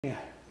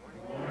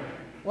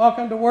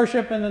Welcome to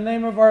worship in the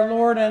name of our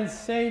Lord and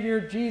Savior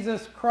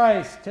Jesus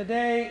Christ.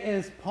 Today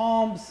is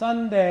Palm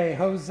Sunday.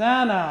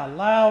 Hosanna,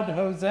 loud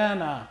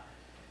Hosanna.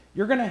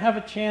 You're going to have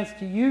a chance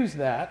to use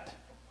that,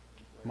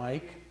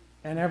 Mike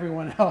and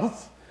everyone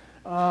else,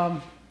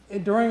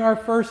 during our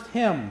first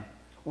hymn.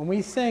 When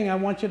we sing, I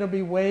want you to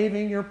be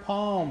waving your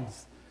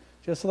palms,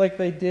 just like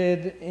they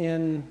did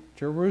in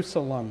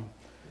Jerusalem.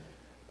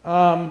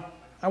 I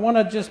want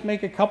to just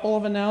make a couple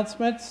of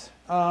announcements.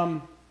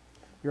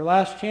 Your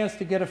last chance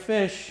to get a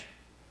fish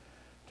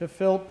to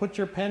put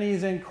your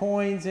pennies and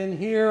coins in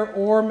here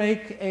or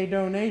make a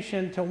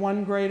donation to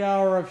One Great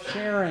Hour of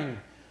Sharing.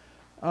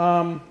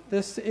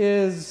 This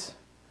is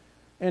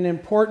an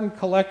important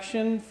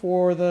collection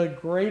for the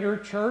greater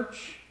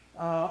church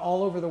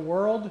all over the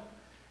world,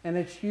 and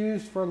it's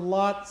used for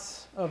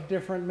lots of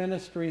different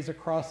ministries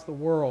across the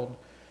world.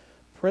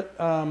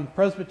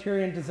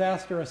 Presbyterian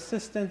Disaster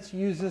Assistance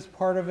uses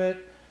part of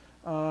it.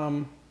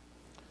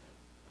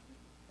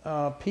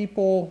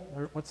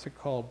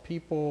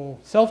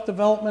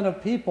 Self-development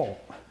of people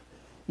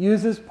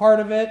uses part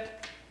of it,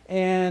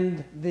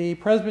 and the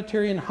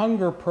Presbyterian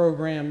Hunger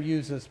Program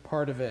uses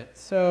part of it.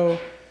 So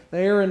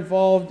they are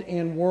involved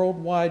in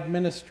worldwide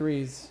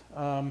ministries,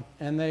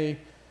 and they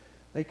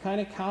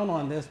kind of count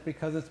on this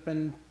because it's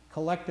been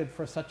collected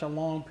for such a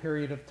long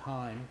period of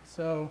time.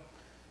 So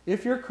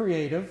if you're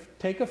creative,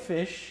 take a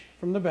fish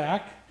from the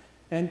back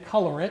and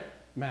color it,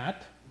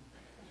 Matt.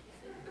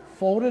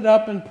 Fold it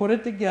up and put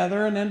it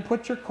together, and then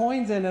put your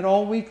coins in it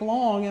all week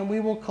long, and we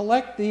will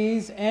collect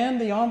these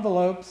and the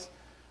envelopes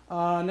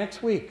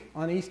next week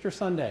on Easter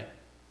Sunday.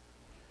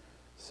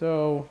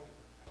 So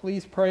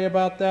please pray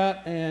about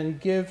that and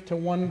give to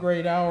One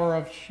Great Hour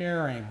of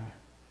Sharing.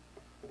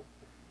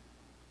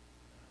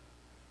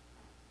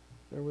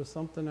 There was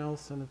something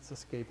else, and it's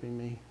escaping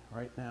me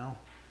right now.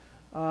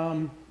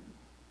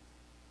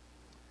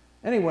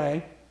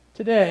 Anyway,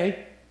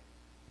 today,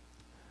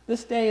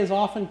 this day is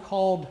often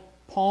called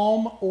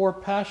Palm or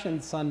Passion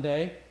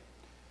Sunday,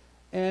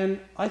 and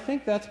I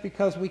think that's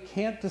because we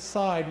can't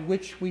decide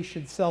which we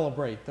should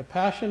celebrate, the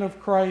Passion of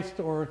Christ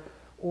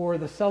or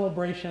the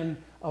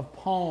celebration of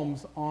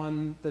palms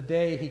on the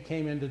day he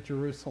came into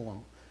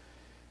Jerusalem.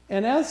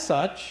 And as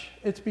such,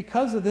 it's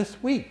because of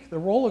this week, the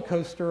roller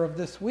coaster of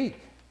this week,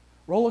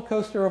 roller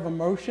coaster of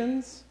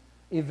emotions,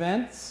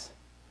 events.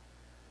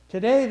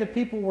 Today, the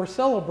people were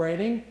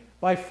celebrating.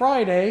 By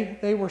Friday,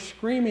 they were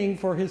screaming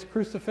for his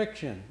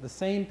crucifixion, the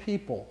same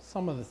people,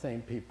 some of the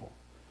same people.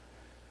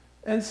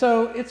 And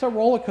so it's a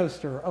roller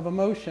coaster of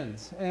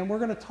emotions, and we're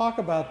going to talk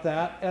about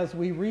that as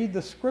we read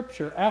the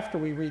scripture, after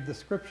we read the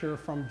scripture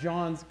from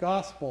John's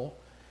Gospel.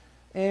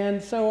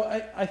 And so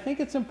I think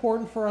it's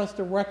important for us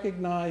to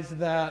recognize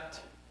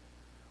that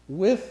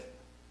with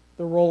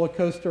the roller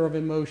coaster of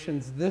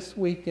emotions this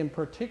week in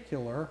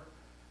particular,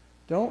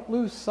 don't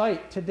lose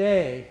sight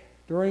today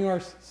during our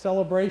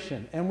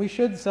celebration, and we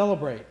should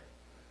celebrate.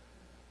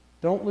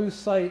 Don't lose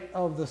sight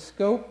of the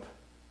scope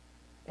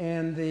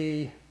and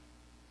the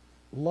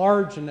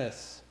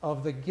largeness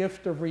of the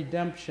gift of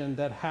redemption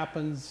that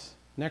happens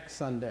next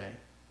Sunday.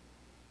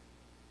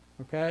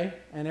 Okay?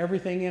 And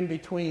everything in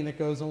between that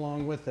goes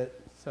along with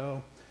it.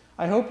 So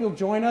I hope you'll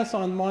join us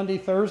on Maundy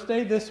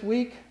Thursday this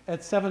week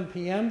at 7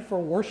 p.m. for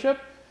worship.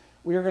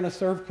 We are going to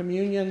serve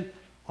communion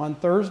on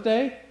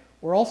Thursday.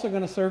 We're also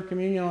going to serve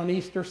communion on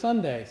Easter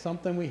Sunday,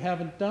 something we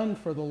haven't done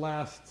for the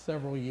last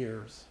several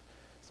years.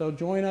 So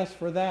join us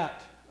for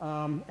that.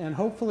 And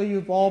hopefully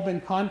you've all been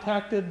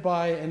contacted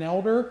by an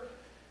elder,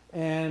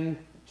 and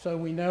so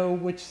we know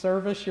which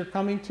service you're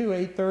coming to,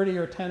 8:30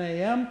 or 10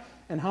 a.m.,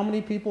 and how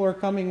many people are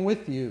coming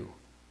with you,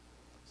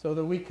 so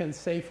that we can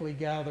safely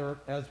gather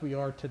as we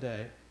are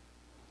today.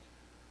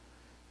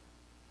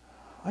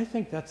 I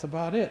think that's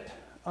about it.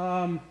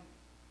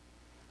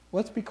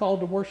 Let's be called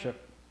to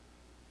worship.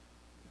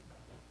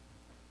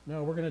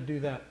 No, we're going to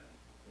do that.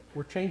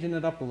 We're changing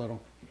it up a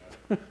little.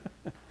 Good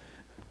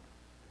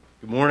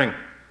morning.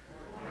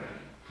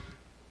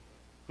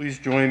 Please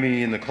join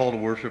me in the call to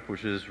worship,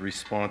 which is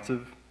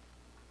responsive.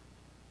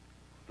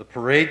 The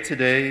parade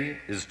today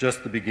is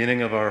just the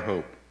beginning of our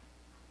hope.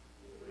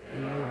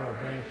 We move our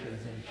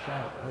branches and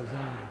shout,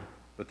 Hosanna.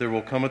 But there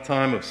will come a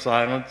time of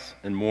silence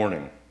and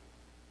mourning.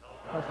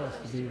 Help us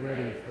to be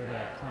ready for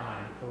that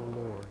time, O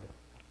Lord.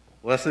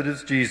 Blessed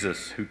is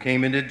Jesus, who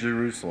came into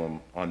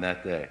Jerusalem on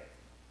that day.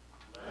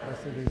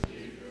 Blessed is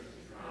Jesus,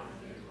 who comes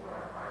into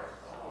our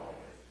hearts always.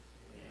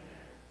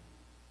 Amen.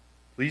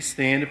 Please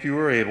stand if you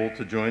are able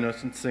to join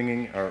us in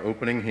singing our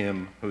opening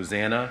hymn,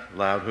 Hosanna,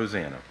 loud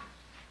Hosanna.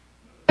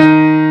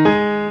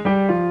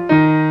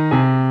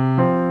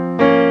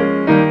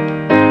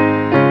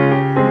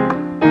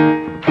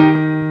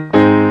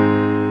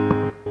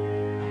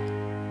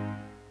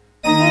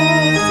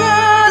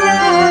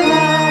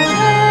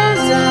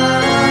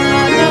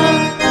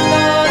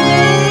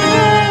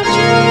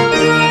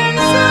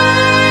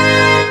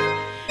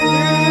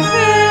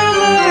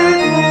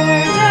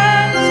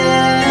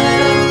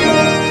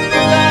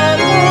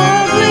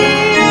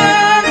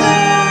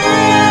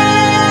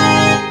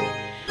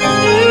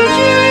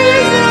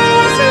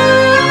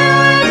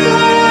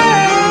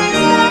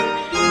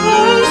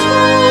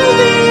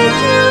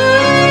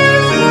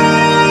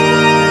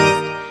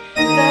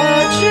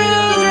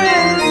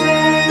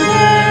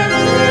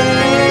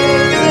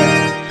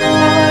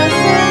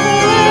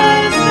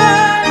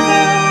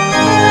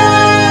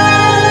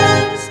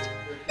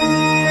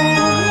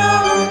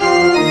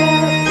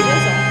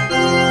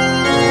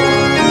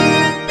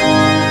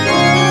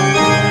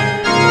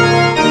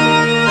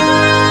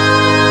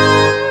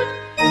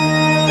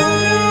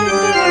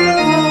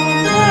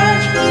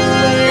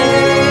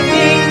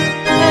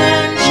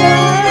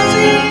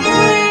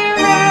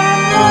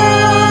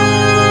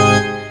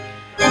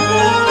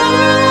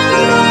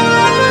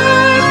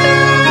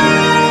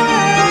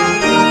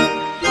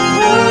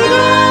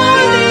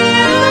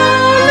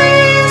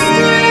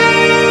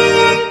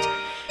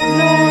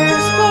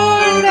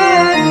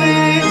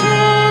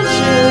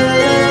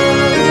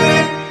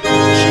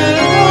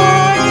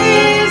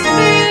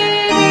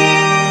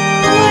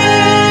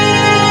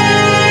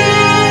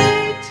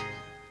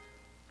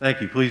 Thank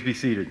you. Please be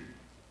seated.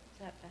 Is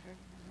that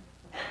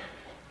better?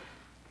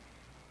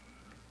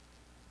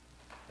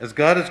 As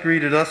God has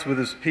greeted us with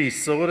his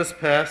peace, so let us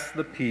pass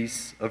the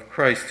peace of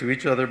Christ to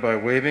each other by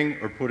waving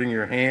or putting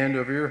your hand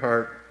over your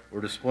heart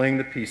or displaying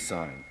the peace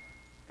sign.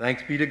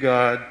 Thanks be to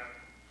God.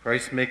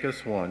 Christ make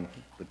us one.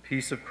 The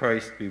peace of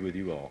Christ be with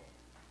you all.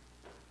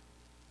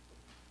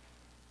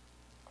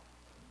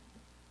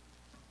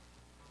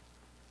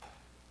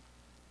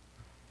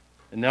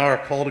 And now our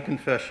call to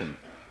confession.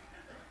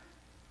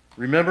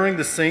 Remembering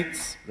the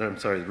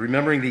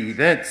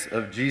events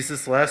of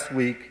Jesus last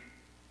week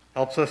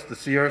helps us to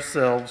see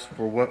ourselves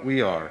for what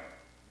we are.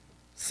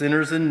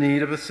 Sinners in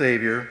need of a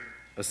Savior,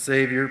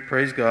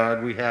 praise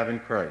God, we have in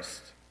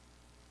Christ.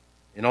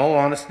 In all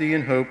honesty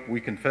and hope,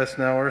 we confess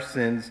now our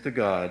sins to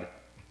God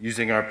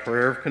using our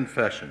prayer of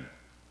confession.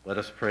 Let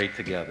us pray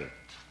together.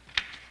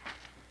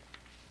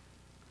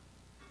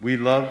 We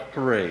love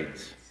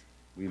parades.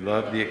 We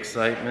love the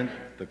excitement,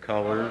 the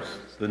colors,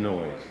 the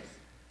noise.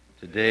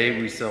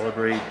 Today we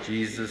celebrate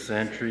Jesus'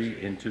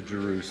 entry into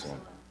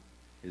Jerusalem.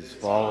 His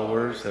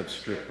followers have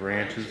stripped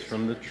branches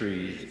from the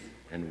trees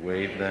and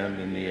waved them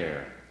in the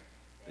air.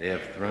 They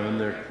have thrown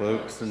their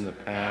cloaks in the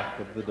path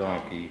of the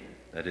donkey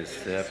that his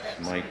steps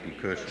might be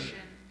cushioned.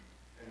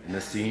 And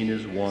the scene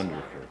is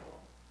wonderful.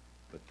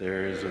 But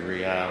there is a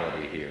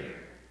reality here.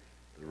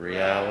 The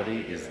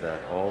reality is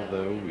that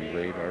although we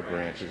wave our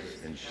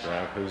branches and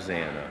shout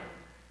Hosanna,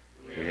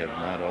 we have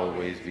not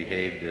always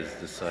behaved as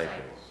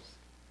disciples.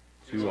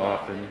 Too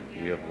often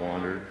we have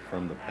wandered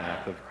from the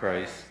path of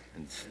Christ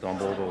and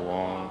stumbled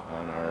along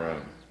on our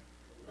own,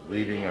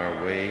 believing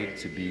our way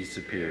to be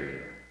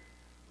superior.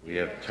 We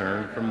have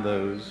turned from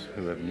those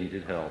who have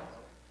needed help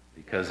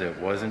because it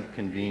wasn't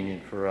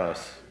convenient for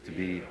us to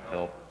be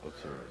help of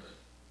service.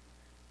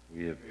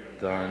 We have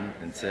done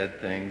and said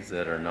things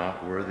that are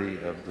not worthy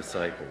of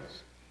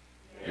disciples.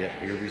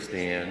 Yet here we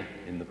stand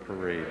in the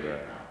parade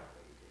route,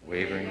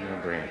 waving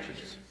our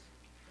branches.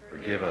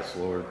 Forgive us,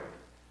 Lord.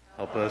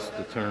 Help us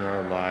to turn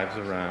our lives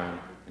around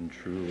and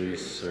truly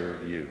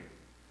serve you.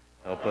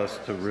 Help us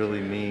to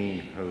really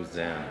mean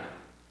Hosanna.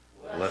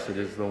 Blessed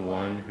is the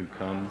one who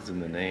comes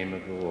in the name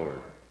of the Lord.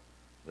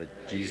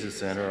 Let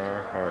Jesus enter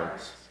our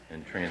hearts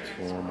and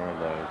transform our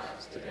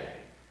lives today.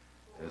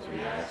 As we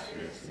ask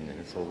this in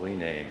his holy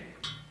name,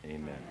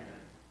 amen.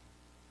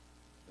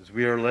 As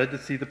we are led to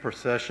see the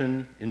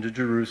procession into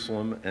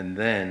Jerusalem and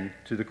then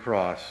to the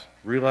cross,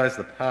 realize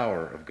the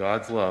power of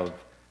God's love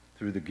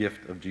through the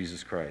gift of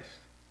Jesus Christ.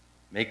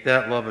 Make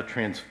that love a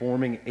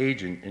transforming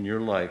agent in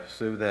your life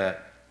so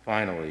that,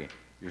 finally,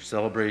 your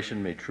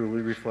celebration may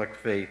truly reflect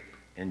faith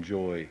and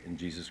joy in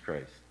Jesus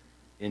Christ.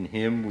 In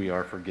him we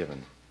are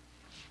forgiven.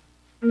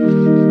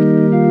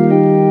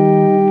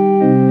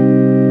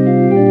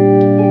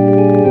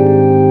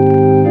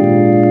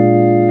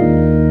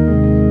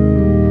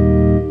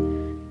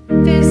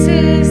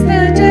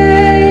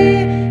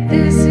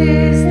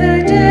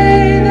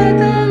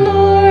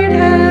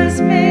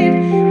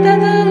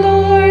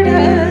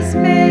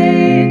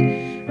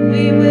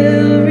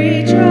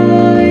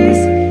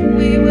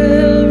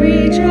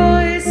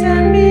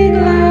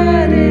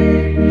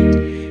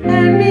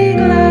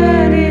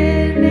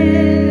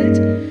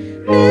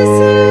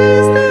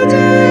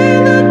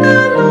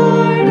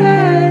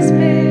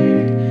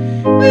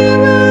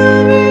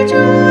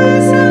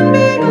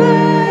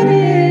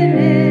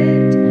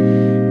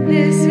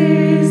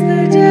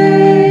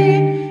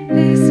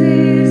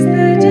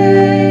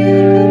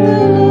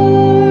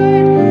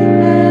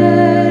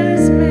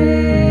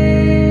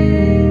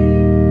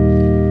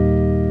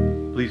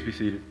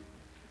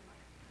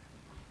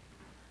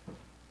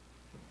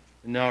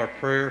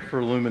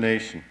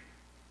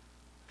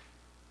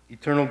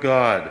 Eternal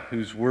God,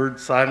 whose word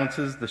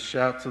silences the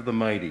shouts of the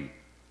mighty,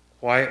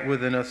 quiet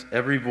within us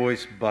every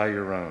voice by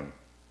your own.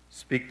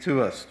 Speak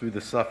to us through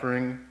the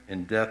suffering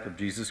and death of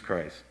Jesus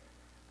Christ,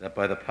 that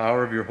by the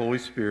power of your Holy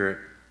Spirit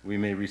we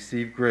may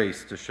receive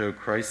grace to show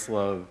Christ's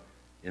love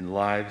in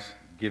lives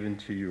given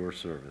to your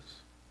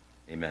service.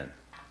 Amen.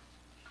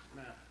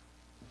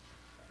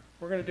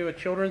 We're going to do a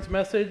children's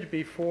message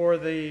before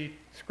the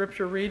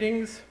scripture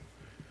readings,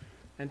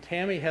 and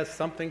Tammy has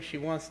something she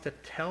wants to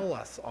tell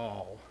us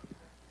all.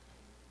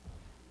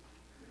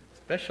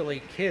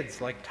 Especially kids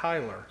like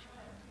Tyler.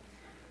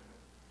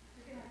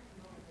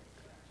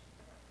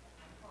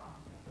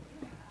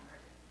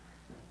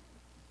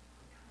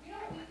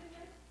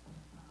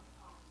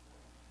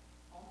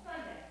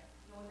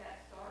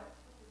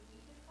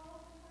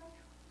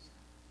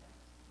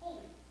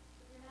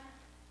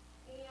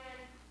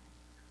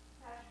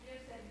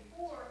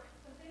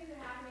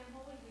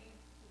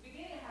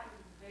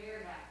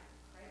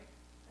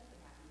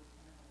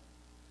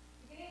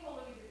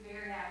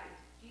 Very happy.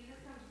 Jesus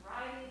comes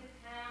riding into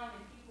town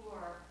and people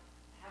are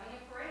having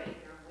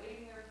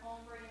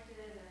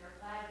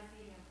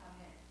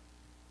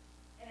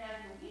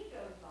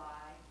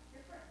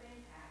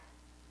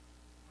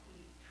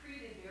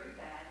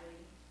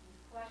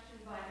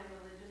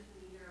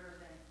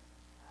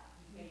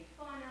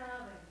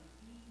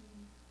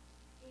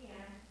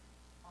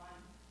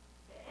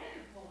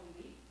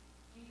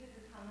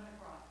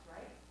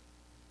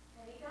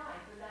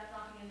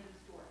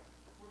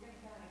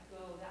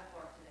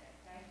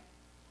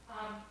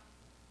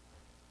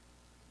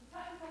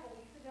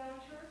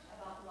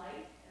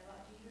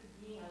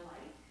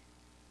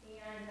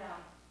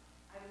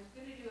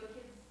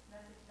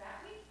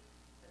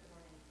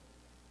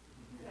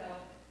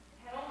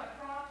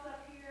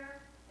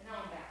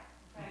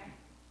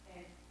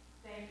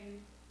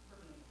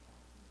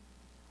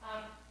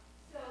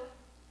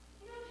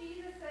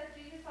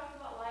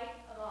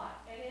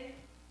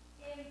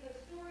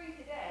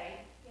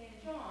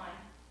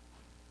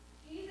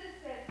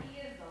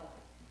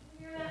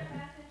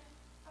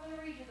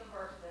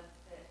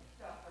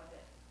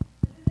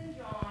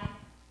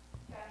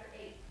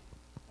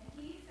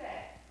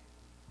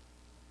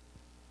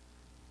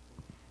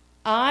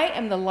I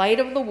am the light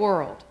of the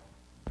world.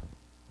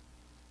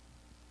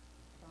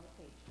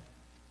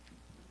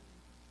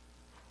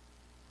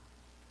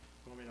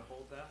 Want me to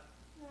hold that?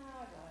 No,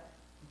 I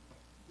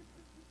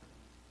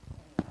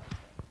got it.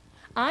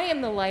 I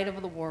am the light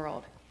of the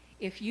world.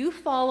 If you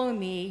follow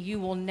me, you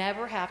will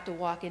never have to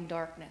walk in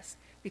darkness,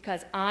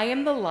 because I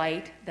am the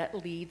light that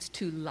leads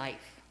to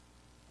life.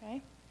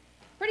 Okay?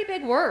 Pretty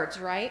big words,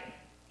 right?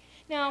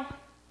 Now,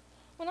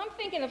 when I'm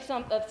thinking of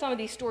some of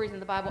these stories in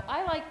the Bible,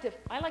 I like to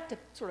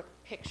sort of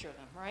picture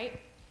them, right?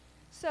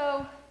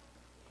 So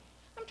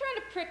I'm trying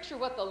to picture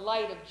what the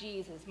light of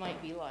Jesus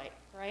might be like,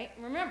 right?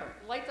 Remember,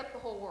 it lights up the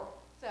whole world.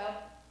 So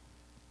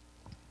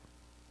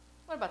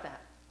what about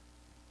that?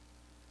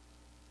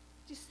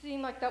 Do you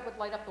seem like that would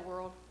light up the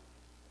world?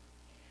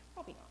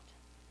 Probably not.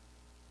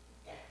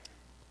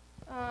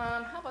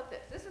 How about this?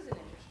 This is an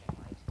interesting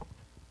light.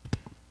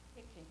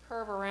 It can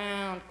curve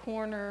around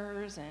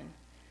corners and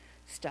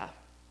stuff.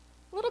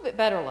 A little bit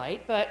better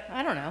light, but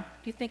I don't know.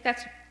 Do you think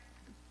that's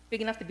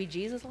big enough to be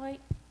Jesus'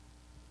 light?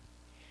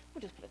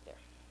 We'll just put it there.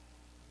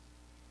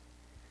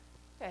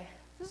 Okay,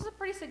 this is a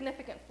pretty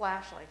significant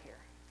flashlight here.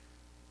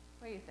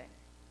 What do you think?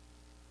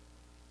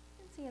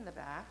 You can see in the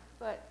back,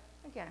 but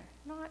again,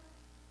 not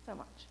so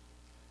much.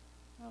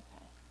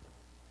 Okay.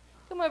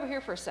 Come over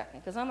here for a second,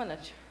 because I'm gonna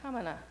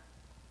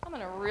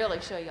really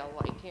show you a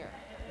light here.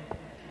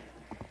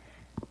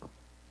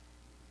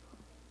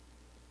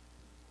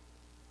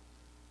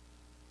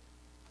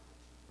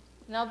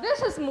 Now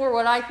this is more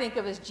what I think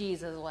of as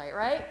Jesus' light,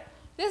 right?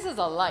 This is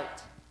a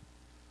light.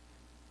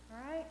 All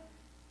right?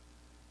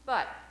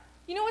 But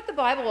you know what the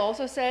Bible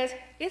also says?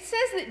 It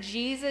says that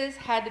Jesus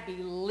had to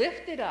be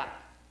lifted up.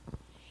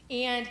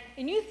 And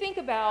you think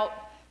about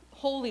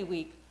Holy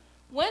Week.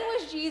 When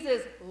was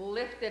Jesus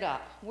lifted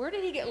up? Where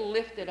did he get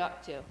lifted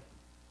up to?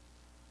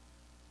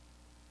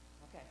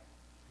 Okay.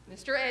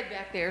 Mr. Ed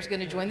back there is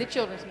going to join the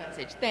children's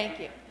message. Thank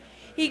you.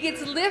 He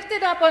gets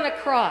lifted up on a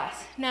cross.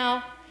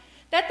 Now,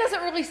 that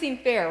doesn't really seem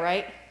fair,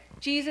 right?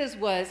 Jesus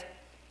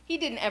he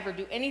didn't ever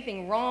do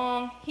anything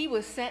wrong. He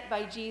was sent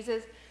by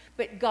Jesus,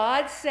 but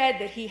God said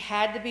that he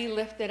had to be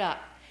lifted up.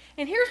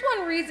 And here's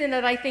one reason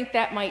that I think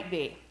that might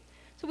be.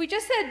 So we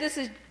just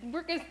said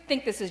we're going to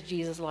think this is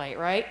Jesus' light,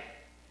 right?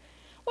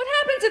 What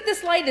happens if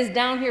this light is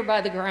down here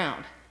by the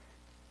ground?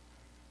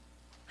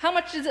 How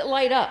much does it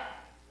light up?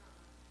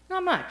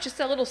 Not much, just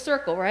a little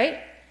circle, right?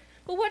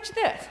 But watch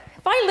this.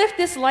 If I lift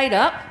this light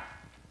up,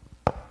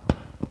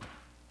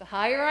 the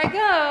higher I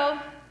go,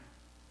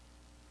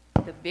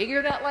 the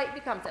bigger that light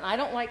becomes. And I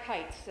don't like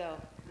heights, so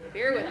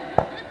bear with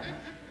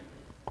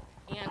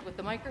me. And with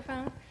the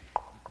microphone.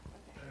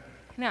 Okay.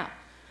 Now,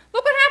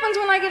 look what happens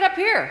when I get up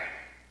here.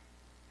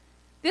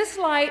 This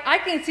light, I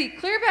can see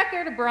clear back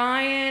there to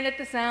Brian at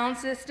the sound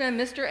system.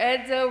 Mr.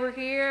 Ed's over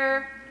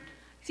here.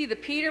 See the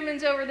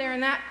Petermans over there in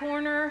that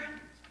corner.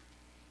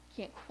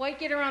 Can't quite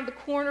get around the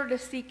corner to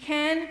see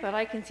Ken, but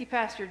I can see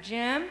Pastor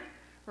Jim,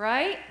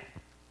 right?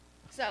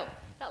 So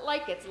that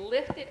light gets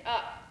lifted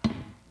up.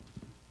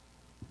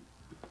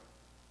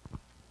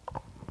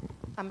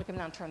 I'm going to come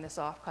down and turn this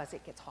off because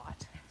it gets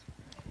hot.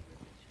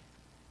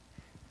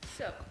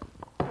 So,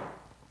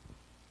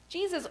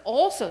 Jesus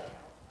also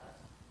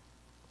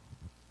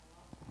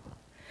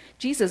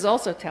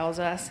tells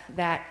us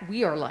that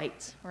we are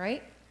lights,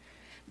 right?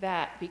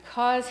 That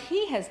because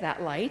he has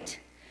that light,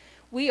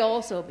 we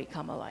also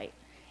become a light.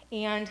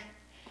 And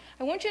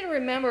I want you to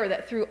remember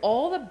that through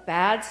all the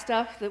bad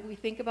stuff that we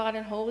think about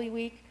in Holy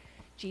Week,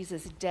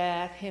 Jesus'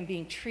 death, him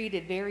being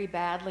treated very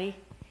badly,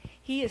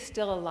 he is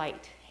still a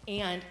light.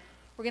 And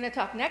we're going to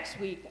talk next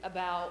week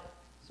about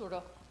sort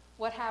of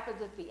what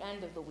happens at the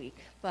end of the week.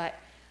 But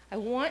I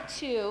want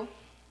to,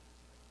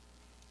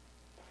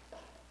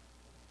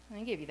 let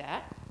me give you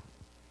that.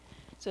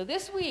 So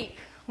this week,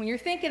 when you're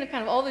thinking of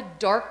kind of all the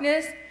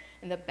darkness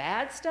and the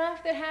bad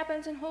stuff that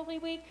happens in Holy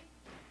Week,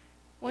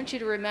 I want you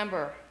to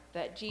remember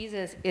that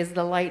Jesus is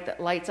the light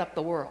that lights up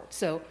the world.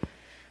 So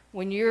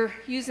when you're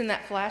using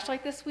that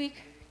flashlight this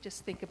week,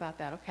 just think about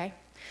that, okay?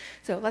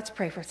 So let's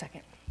pray for a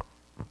second.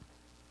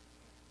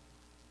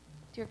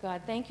 Dear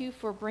God, thank you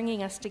for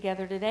bringing us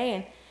together today,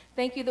 and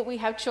thank you that we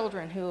have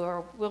children who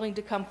are willing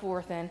to come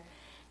forth and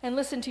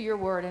listen to your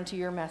word and to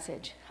your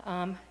message.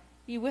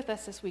 Be with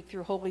us this week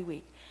through Holy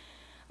Week.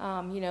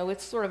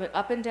 It's sort of an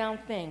up and down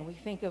thing. We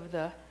think of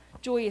the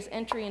joyous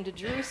entry into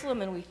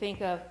Jerusalem, and we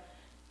think of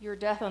your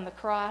death on the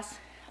cross,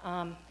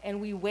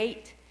 and we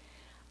wait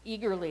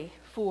eagerly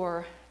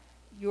for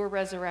your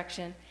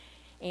resurrection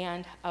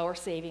and our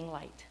saving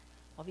light.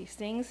 All these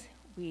things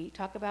we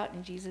talk about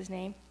in Jesus'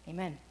 name.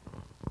 Amen.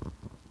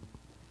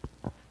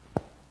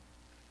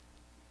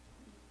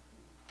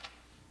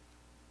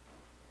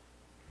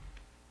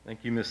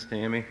 Thank you, Miss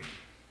Tammy.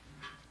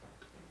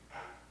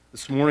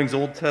 This morning's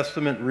Old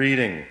Testament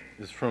reading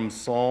is from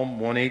Psalm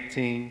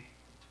 118,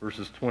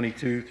 verses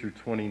 22 through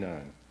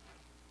 29.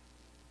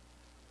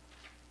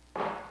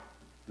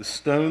 The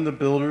stone the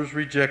builders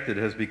rejected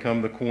has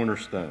become the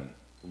cornerstone.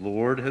 The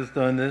Lord has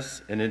done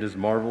this, and it is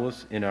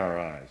marvelous in our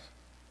eyes.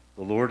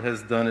 The Lord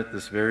has done it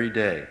this very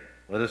day.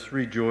 Let us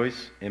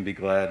rejoice and be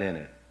glad in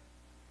it.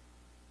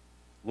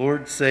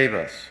 Lord, save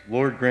us.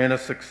 Lord, grant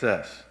us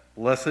success.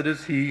 Blessed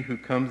is he who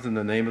comes in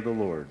the name of the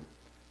Lord.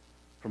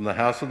 From the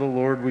house of the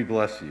Lord we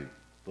bless you.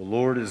 The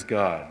Lord is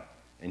God,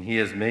 and he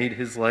has made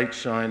his light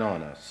shine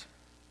on us.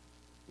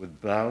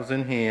 With boughs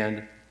in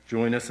hand,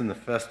 join us in the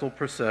festal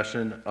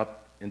procession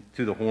up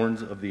to the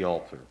horns of the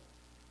altar.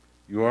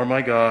 You are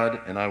my God,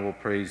 and I will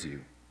praise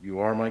you. You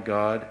are my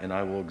God, and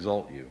I will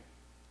exalt you.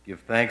 Give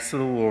thanks to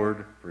the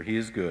Lord, for he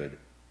is good.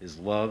 His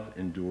love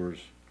endures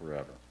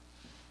forever.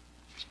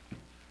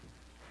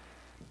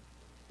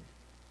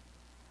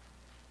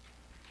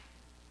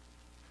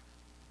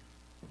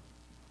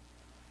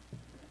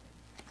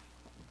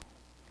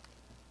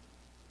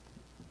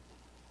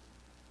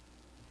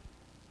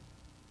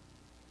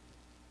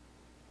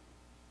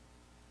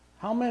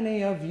 How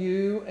many of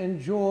you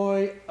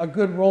enjoy a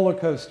good roller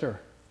coaster?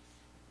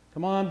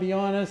 Come on, be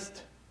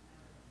honest.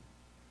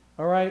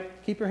 All right,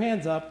 keep your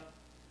hands up.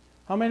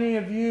 How many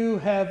of you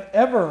have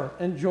ever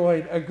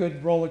enjoyed a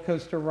good roller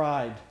coaster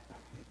ride?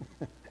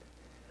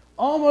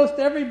 Almost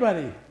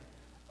everybody.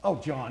 Oh,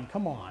 John,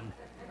 come on.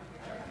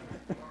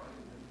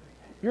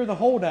 You're the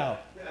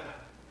holdout.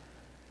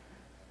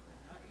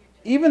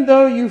 Even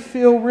though you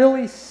feel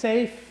really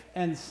safe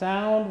and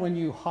sound when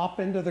you hop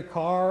into the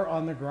car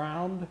on the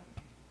ground,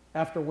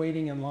 after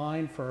waiting in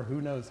line for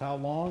who knows how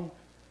long.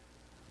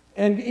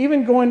 And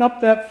even going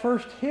up that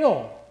first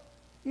hill,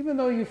 even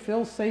though you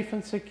feel safe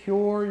and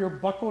secure, you're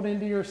buckled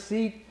into your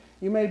seat,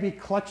 you may be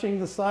clutching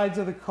the sides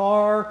of the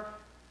car,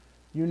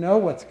 you know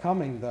what's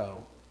coming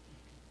though,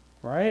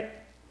 right?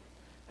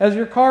 As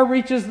your car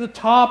reaches the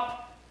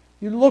top,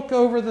 you look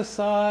over the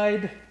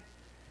side.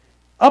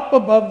 Up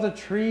above the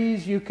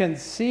trees, you can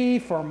see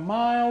for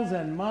miles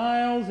and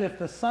miles. If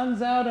the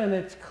sun's out and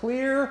it's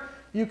clear,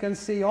 you can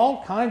see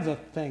all kinds of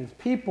things.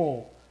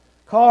 People,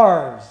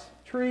 cars,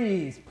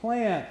 trees,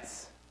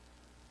 plants,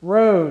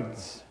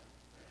 roads.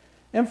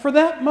 And for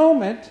that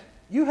moment,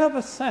 you have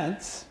a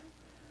sense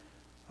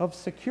of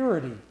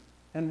security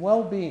and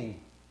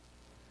well-being.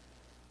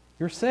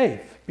 You're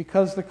safe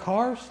because the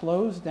car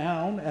slows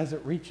down as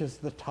it reaches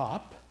the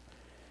top,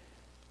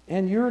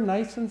 and you're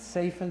nice and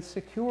safe and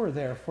secure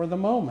there for the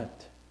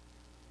moment.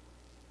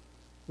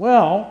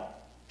 Well,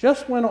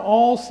 just when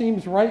all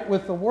seems right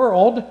with the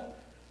world,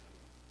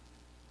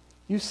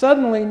 you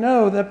suddenly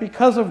know that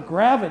because of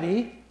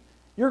gravity,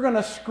 you're going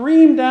to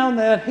scream down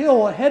that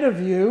hill ahead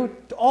of you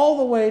all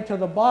the way to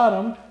the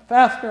bottom,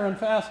 faster and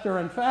faster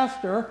and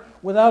faster,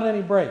 without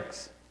any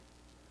brakes.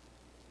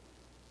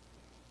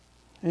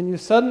 And you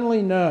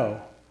suddenly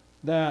know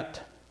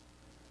that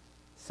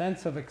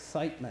sense of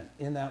excitement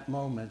in that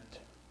moment.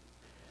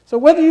 So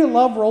whether you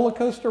love roller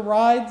coaster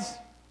rides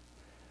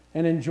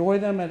and enjoy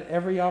them at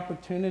every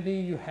opportunity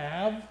you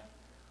have,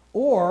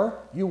 or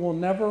you will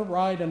never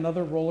ride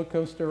another roller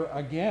coaster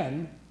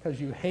again because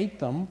you hate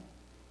them,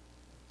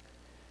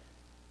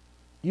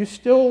 you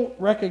still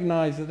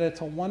recognize that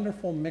it's a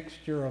wonderful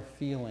mixture of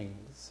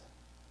feelings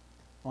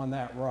on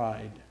that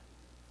ride.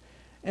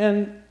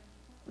 And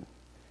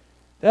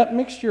that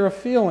mixture of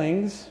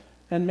feelings,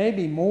 and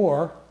maybe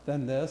more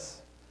than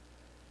this,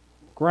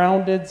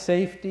 grounded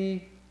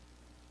safety,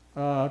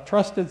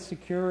 trusted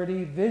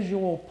security,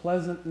 visual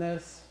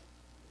pleasantness,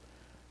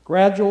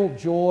 gradual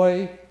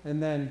joy,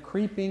 and then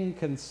creeping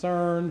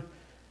concern,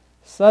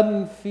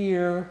 sudden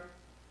fear,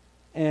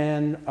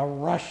 and a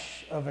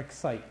rush of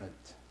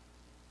excitement.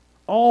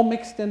 All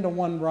mixed into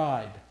one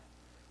ride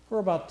for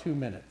about 2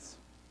 minutes,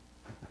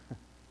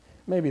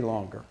 maybe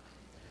longer.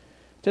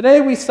 Today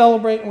we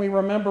celebrate and we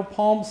remember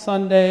Palm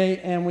Sunday,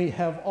 and we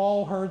have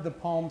all heard the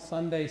Palm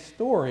Sunday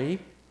story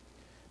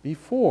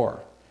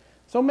before.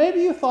 So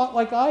maybe you thought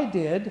like I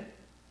did,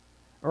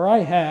 or I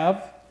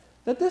have,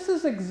 that this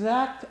is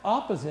exact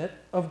opposite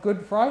of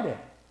Good Friday,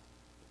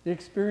 the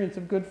experience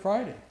of Good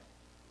Friday.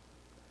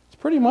 It's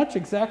pretty much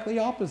exactly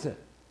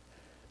opposite.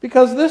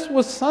 Because this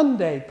was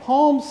Sunday,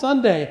 Palm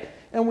Sunday,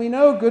 and we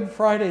know Good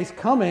Friday's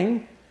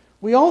coming.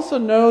 We also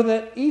know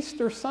that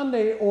Easter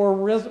Sunday or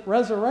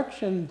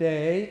Resurrection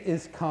Day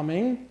is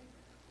coming.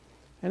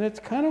 And it's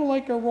kind of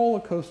like a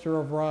roller coaster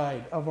of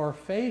ride of our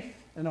faith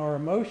and our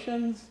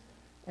emotions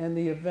and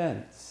the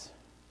events.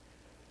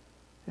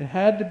 It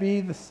had to be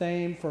the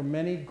same for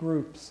many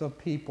groups of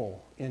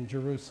people in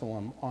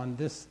Jerusalem on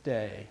this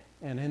day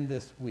and in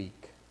this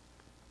week.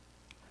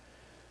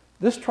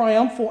 This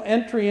triumphal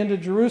entry into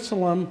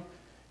Jerusalem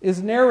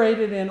is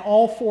narrated in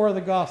all 4 of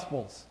the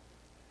Gospels.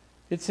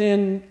 It's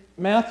in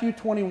Matthew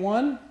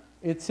 21,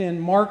 it's in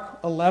Mark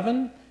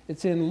 11,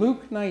 it's in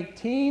Luke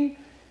 19,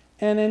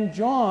 and in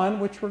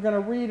John, which we're going to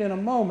read in a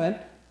moment,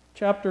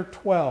 chapter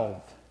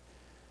 12.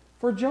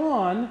 For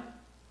John,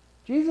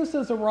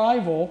 Jesus'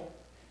 arrival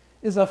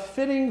is a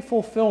fitting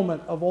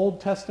fulfillment of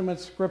Old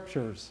Testament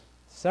scriptures,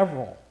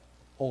 several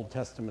Old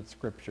Testament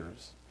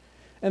scriptures.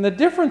 And the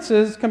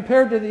differences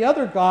compared to the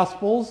other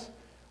Gospels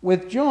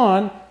with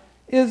John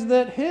is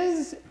that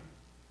his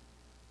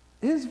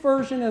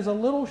version is a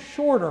little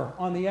shorter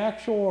on the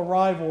actual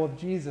arrival of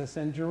Jesus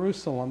in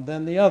Jerusalem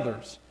than the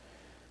others.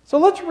 So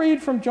let's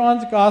read from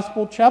John's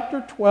Gospel,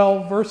 chapter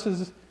 12,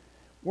 verses,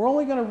 we're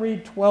only going to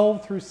read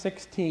 12 through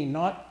 16,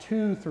 not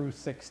 2 through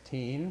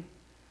 16.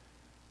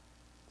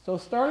 So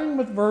starting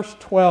with verse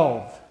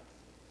 12,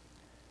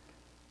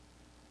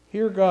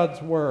 hear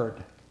God's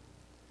word.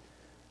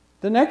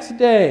 The next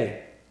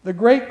day, the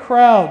great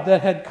crowd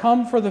that had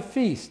come for the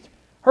feast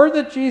heard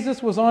that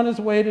Jesus was on his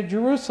way to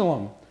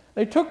Jerusalem.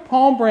 They took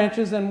palm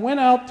branches and went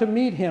out to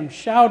meet him,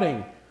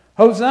 shouting,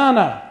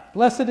 "Hosanna!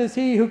 Blessed is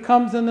he who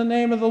comes in the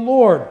name of the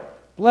Lord.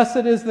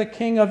 Blessed is the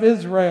King of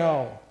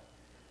Israel."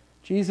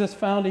 Jesus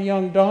found a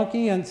young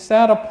donkey and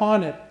sat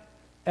upon it,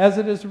 as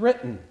it is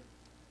written,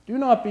 "Do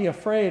not be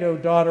afraid, O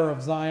daughter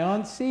of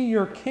Zion. See,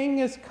 your king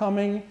is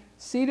coming,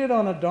 seated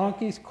on a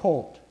donkey's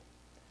colt."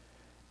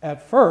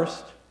 At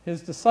first,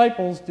 his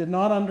disciples did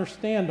not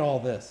understand all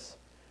this.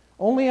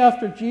 Only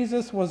after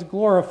Jesus was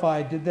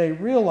glorified did they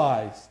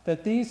realize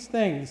that these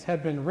things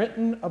had been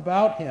written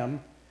about him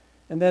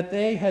and that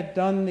they had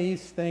done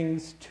these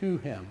things to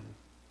him.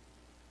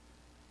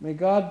 May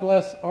God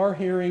bless our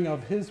hearing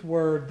of his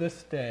word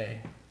this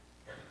day.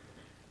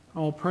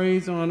 All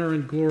praise, honor,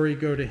 and glory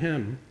go to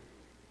him.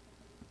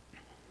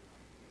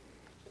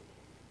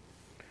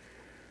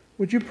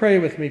 Would you pray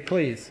with me,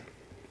 please?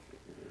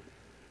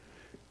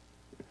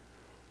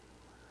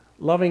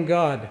 Loving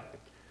God,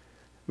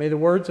 may the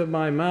words of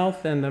my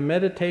mouth and the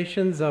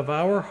meditations of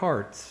our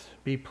hearts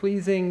be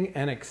pleasing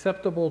and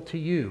acceptable to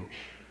you,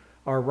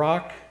 our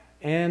rock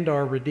and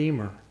our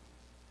Redeemer.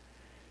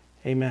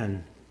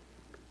 Amen.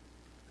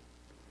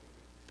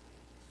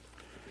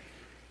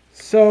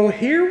 So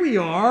here we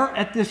are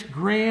at this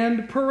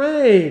grand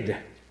parade,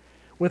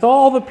 with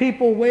all the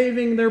people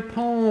waving their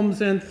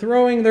palms and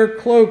throwing their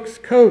cloaks,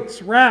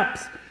 coats,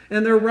 wraps,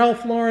 and their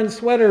Ralph Lauren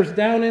sweaters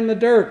down in the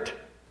dirt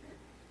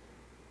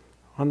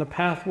on the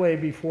pathway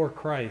before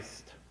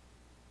Christ.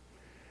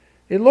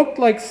 It looked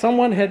like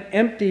someone had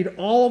emptied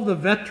all of the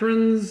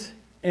veterans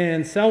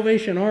and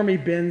Salvation Army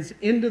bins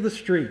into the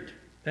street.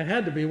 That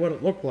had to be what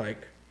it looked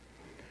like.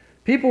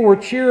 People were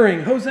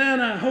cheering,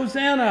 "Hosanna,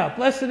 Hosanna,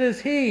 blessed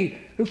is he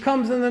who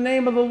comes in the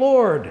name of the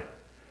Lord."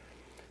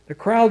 The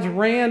crowds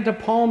ran to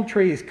palm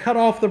trees, cut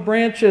off the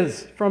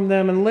branches from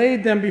them, and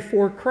laid them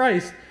before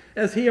Christ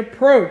as he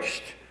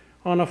approached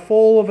on a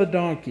foal of a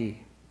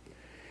donkey.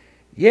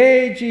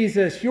 "Yea,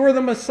 Jesus, you're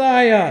the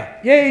Messiah.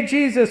 Yea,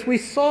 Jesus, we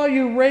saw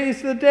you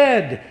raise the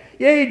dead.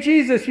 Yea,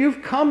 Jesus,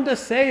 you've come to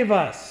save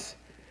us.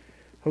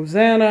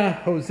 Hosanna,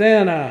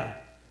 Hosanna."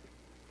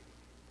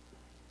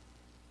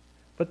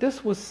 But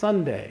this was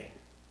Sunday,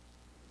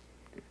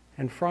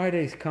 and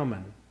Friday's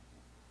coming.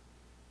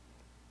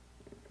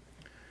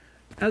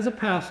 As a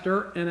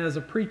pastor and as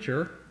a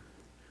preacher,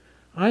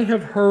 I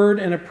have heard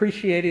and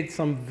appreciated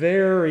some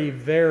very,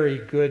 very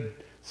good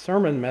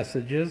sermon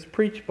messages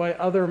preached by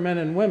other men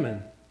and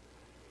women.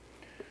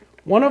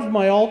 One of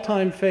my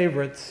all-time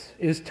favorites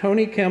is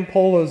Tony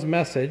Campolo's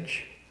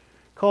message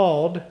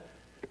called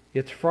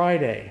 "It's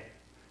Friday,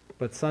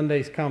 but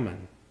Sunday's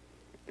Coming."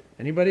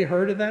 Anybody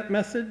heard of that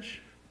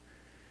message?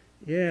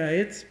 Yeah,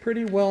 it's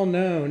pretty well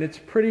known.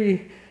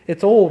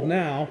 It's old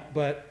now,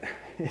 but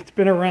it's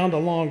been around a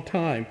long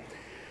time.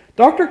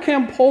 Dr.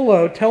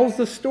 Campolo tells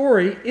the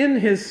story in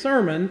his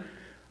sermon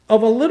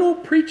of a little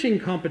preaching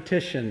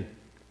competition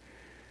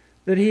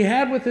that he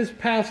had with his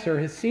pastor,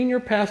 his senior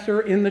pastor,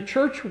 in the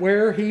church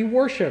where he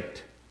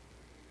worshiped.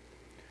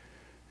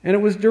 And it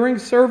was during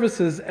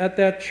services at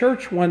that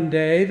church one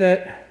day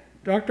that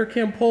Dr.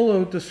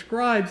 Campolo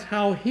describes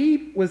how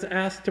he was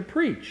asked to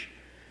preach.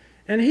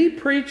 And he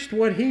preached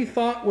what he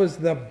thought was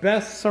the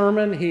best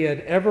sermon he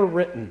had ever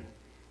written.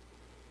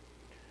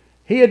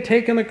 He had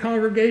taken the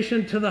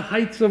congregation to the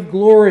heights of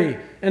glory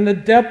and the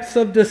depths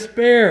of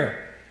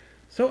despair.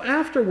 So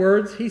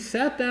afterwards, he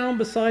sat down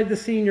beside the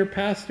senior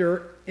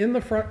pastor in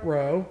the front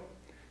row,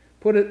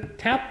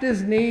 tapped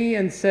his knee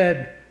and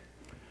said,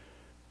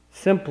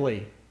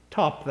 simply,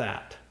 "Top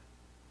that."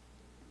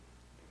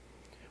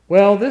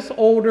 Well, this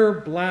older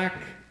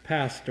black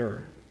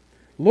pastor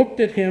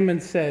looked at him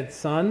and said,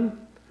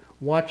 "Son,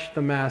 watch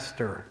the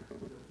master."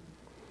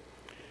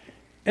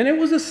 And it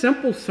was a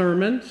simple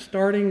sermon,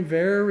 starting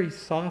very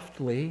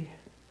softly,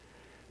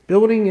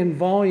 building in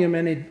volume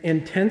and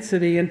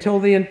intensity until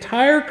the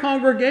entire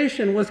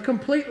congregation was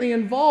completely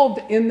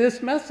involved in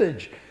this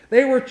message.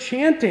 They were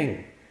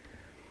chanting.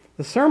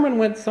 The sermon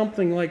went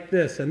something like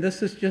this, and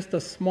this is just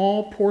a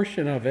small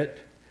portion of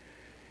it.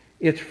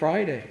 It's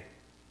Friday.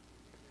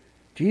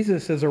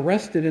 Jesus is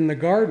arrested in the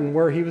garden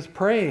where he was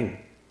praying,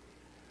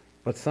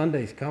 but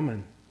Sunday's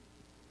coming.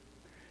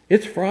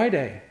 It's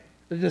Friday.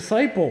 The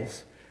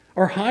disciples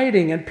are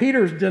hiding, and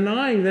Peter's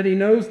denying that he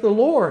knows the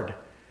Lord.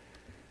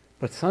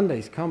 But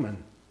Sunday's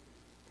coming.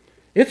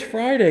 It's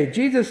Friday.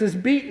 Jesus is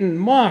beaten,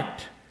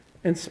 mocked,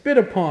 and spit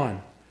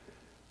upon.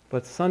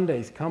 But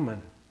Sunday's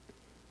coming.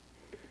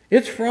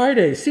 It's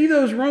Friday. See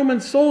those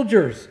Roman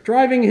soldiers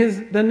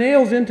driving the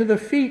nails into the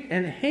feet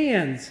and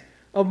hands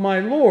of my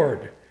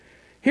Lord.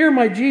 Hear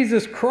my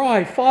Jesus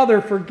cry, "Father,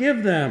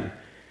 forgive them."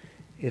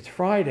 It's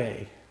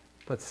Friday,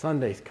 but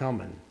Sunday's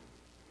coming.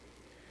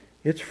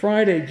 It's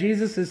Friday.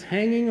 Jesus is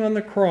hanging on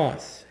the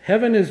cross.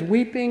 Heaven is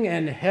weeping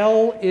and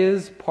hell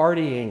is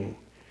partying.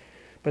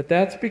 But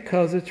that's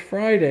because it's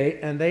Friday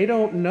and they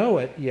don't know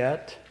it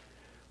yet,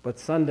 but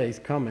Sunday's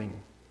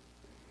coming.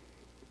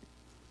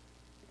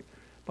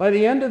 By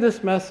the end of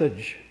this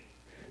message,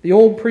 the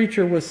old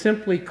preacher was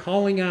simply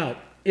calling out,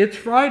 "It's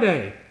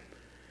Friday."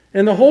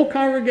 And the whole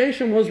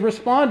congregation was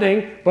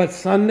responding, "But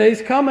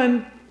Sunday's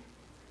coming."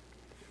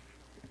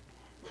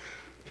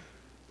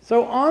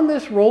 So on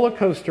this roller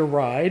coaster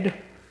ride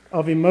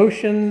of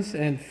emotions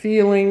and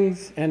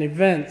feelings and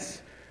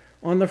events,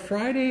 on the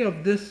Friday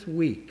of this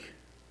week,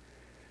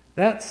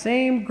 that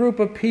same group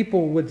of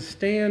people would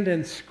stand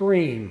and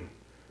scream,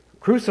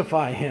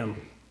 "Crucify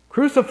him!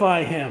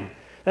 Crucify him!"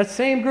 That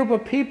same group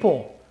of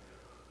people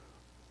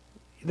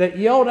that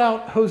yelled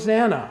out,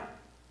 "Hosanna,"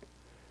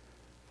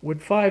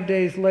 would 5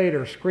 days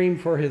later scream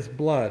for his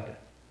blood.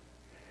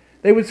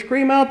 They would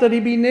scream out that he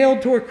be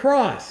nailed to a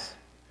cross.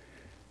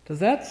 Does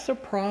that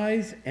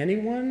surprise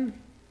anyone?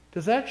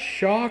 Does that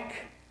shock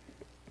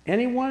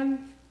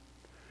anyone?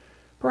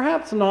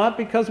 Perhaps not,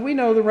 because we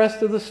know the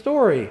rest of the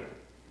story.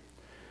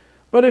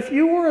 But if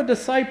you were a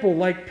disciple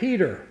like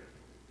Peter,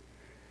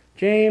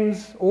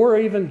 James, or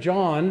even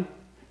John,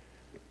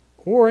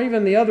 or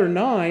even the other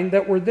 9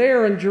 that were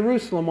there in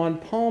Jerusalem on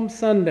Palm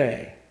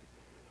Sunday,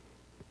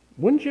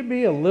 wouldn't you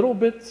be a little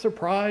bit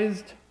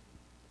surprised,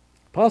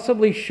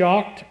 possibly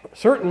shocked,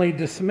 certainly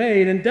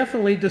dismayed, and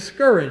definitely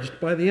discouraged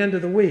by the end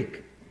of the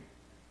week?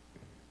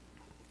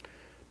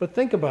 But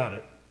think about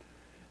it.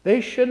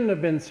 They shouldn't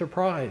have been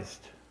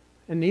surprised,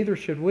 and neither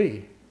should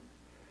we.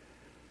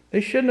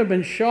 They shouldn't have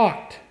been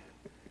shocked.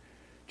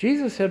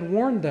 Jesus had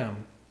warned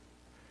them,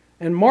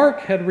 and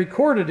Mark had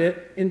recorded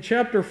it in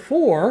chapter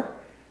 4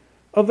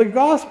 of the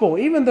gospel.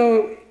 Even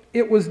though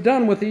it was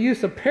done with the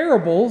use of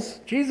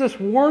parables,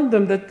 Jesus warned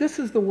them that this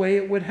is the way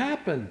it would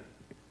happen.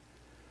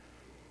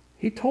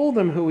 He told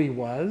them who he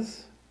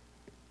was.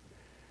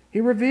 He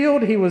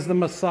revealed he was the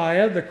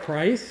Messiah, the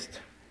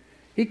Christ.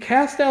 He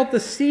cast out the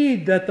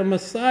seed that the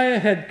Messiah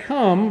had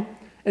come,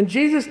 and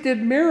Jesus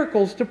did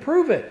miracles to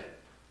prove it.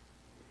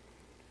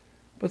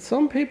 But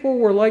some people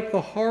were like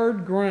the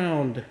hard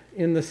ground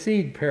in the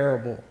seed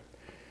parable.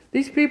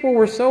 These people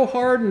were so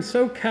hard and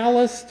so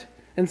calloused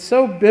and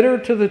so bitter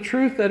to the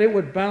truth that it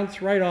would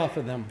bounce right off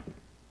of them.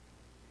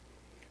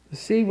 The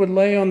seed would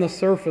lay on the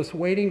surface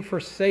waiting for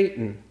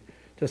Satan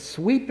to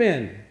sweep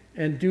in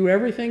and do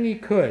everything he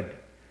could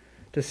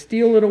to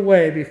steal it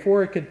away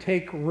before it could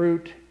take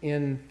root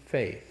in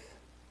faith.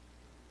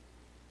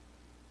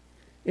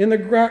 In the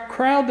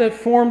crowd that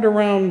formed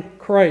around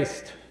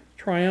Christ's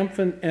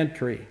triumphant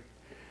entry,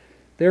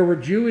 there were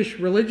Jewish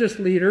religious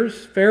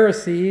leaders,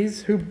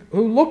 Pharisees, who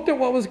looked at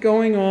what was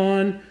going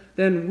on,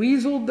 then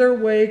weaseled their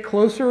way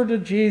closer to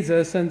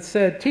Jesus and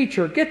said,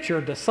 "Teacher, get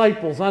your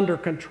disciples under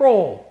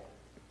control."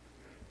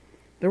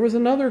 There was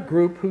another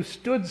group who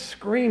stood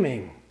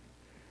screaming,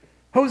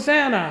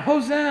 "Hosanna!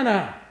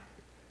 Hosanna!"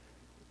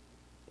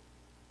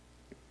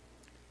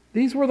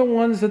 These were the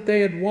ones that they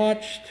had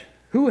watched,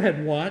 who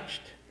had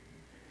watched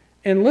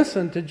and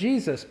listened to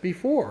Jesus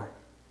before.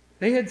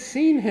 They had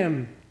seen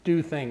him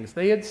do things.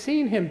 They had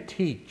seen him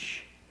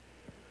teach.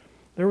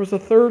 There was a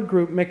third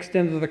group mixed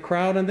into the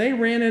crowd, and they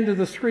ran into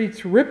the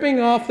streets, ripping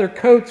off their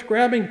coats,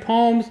 grabbing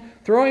palms,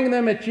 throwing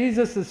them at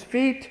Jesus'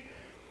 feet.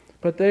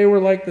 But they were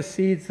like the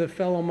seeds that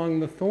fell among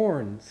the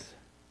thorns.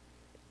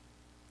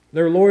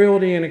 Their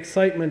loyalty and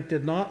excitement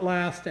did not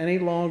last any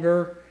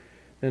longer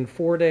than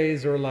 4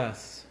 days or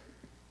less.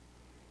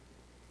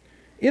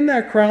 In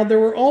that crowd, there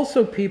were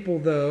also people,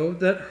 though,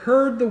 that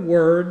heard the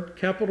word,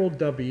 capital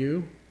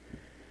W,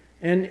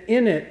 and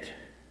in it,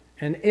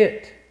 and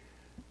it,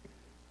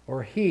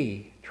 or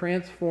he,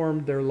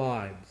 transformed their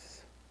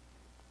lives.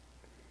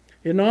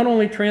 It not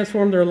only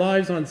transformed their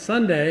lives on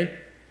Sunday,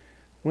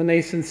 when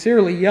they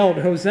sincerely yelled,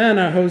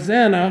 "Hosanna,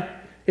 Hosanna,"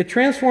 it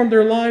transformed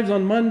their lives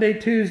on Monday,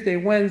 Tuesday,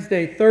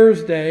 Wednesday,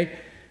 Thursday.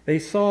 They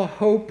saw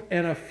hope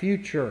and a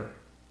future.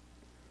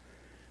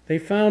 They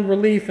found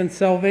relief and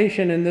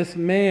salvation in this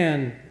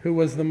man who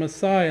was the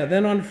Messiah.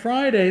 Then on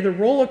Friday, the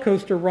roller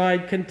coaster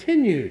ride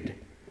continued.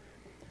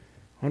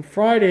 On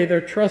Friday,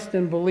 their trust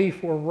and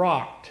belief were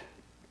rocked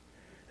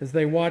as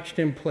they watched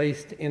him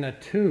placed in a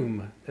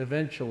tomb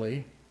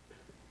eventually.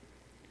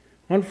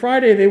 On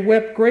Friday, they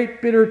wept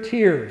great bitter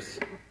tears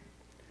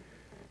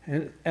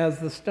and as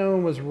the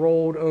stone was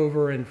rolled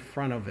over in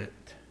front of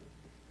it.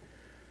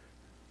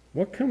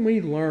 What can we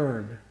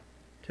learn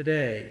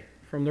today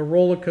from the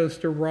roller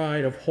coaster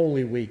ride of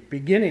Holy Week,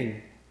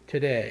 beginning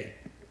today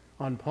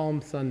on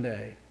Palm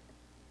Sunday?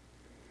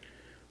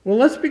 Well,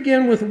 let's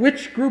begin with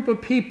which group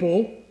of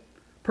people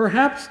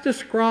perhaps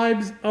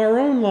describes our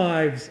own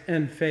lives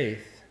and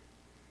faith.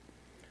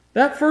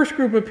 That first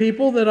group of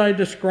people that I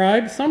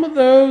described, some of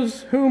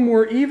those whom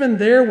were even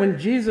there when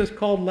Jesus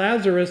called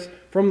Lazarus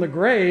from the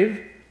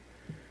grave,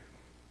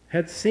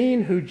 had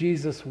seen who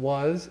Jesus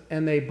was,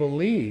 and they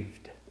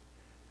believed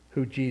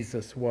who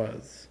Jesus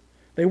was.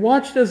 They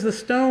watched as the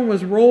stone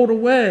was rolled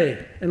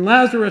away and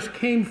Lazarus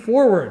came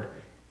forward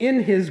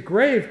in his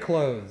grave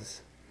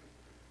clothes.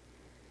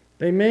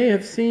 They may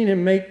have seen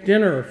him make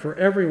dinner for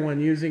everyone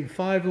using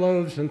 5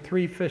 loaves and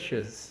 3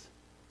 fishes.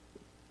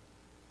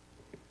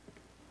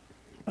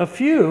 A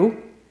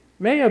few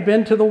may have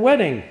been to the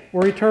wedding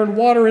where he turned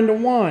water into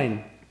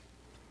wine.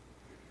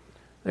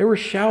 They were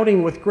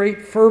shouting with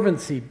great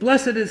fervency,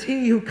 "Blessed is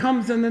he who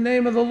comes in the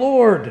name of the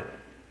Lord."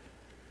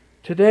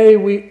 Today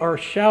we are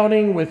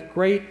shouting with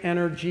great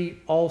energy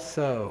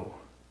also,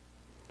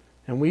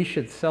 and we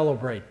should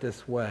celebrate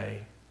this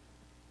way.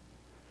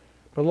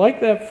 But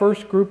like that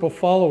first group of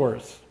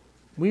followers,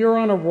 we are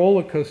on a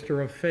roller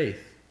coaster of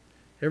faith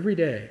every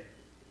day.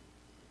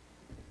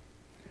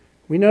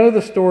 We know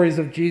the stories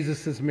of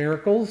Jesus'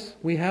 miracles.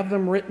 We have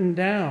them written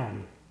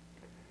down.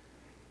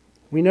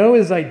 We know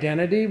his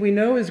identity. We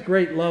know his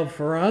great love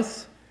for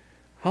us.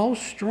 How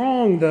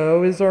strong,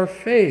 though, is our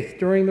faith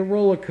during the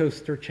roller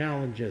coaster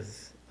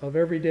challenges of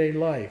everyday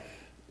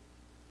life?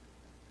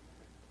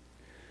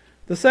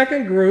 The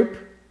second group,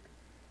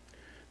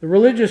 the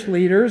religious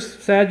leaders,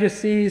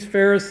 Sadducees,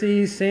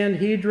 Pharisees,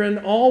 Sanhedrin,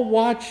 all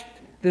watched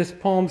this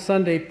Palm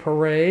Sunday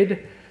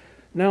parade.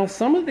 Now,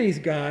 some of these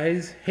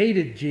guys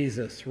hated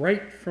Jesus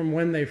right from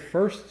when they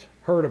first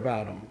heard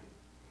about him.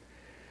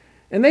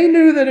 And they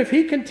knew that if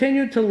he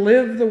continued to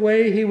live the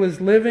way he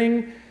was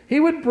living, he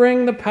would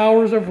bring the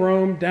powers of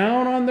Rome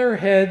down on their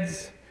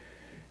heads,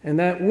 and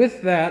that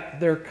with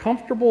that, their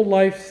comfortable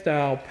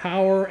lifestyle,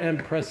 power,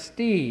 and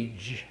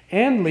prestige,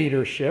 and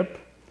leadership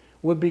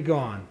would be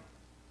gone.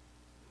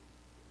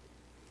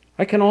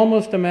 I can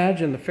almost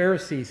imagine the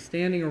Pharisees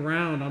standing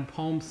around on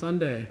Palm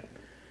Sunday,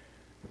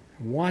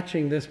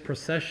 watching this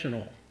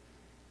processional.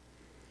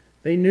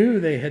 They knew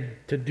they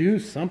had to do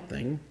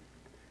something,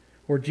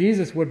 or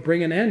Jesus would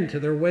bring an end to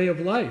their way of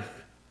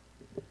life.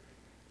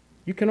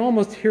 You can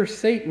almost hear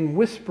Satan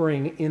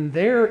whispering in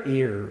their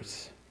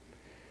ears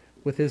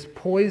with his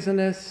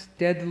poisonous,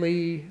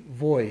 deadly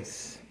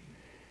voice,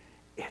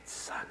 "It's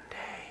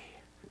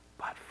Sunday,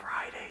 but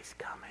Friday's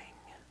coming."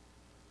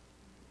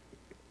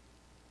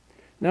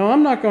 Now,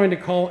 I'm not going to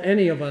call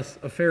any of us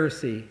a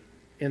Pharisee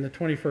in the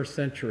 21st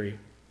century,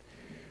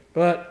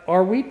 but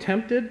are we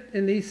tempted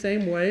in these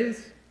same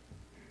ways?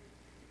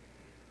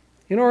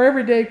 In our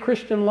everyday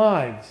Christian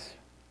lives,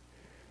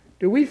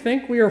 do we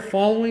think we are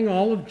following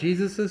all of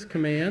Jesus'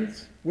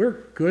 commands?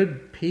 We're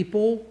good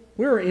people.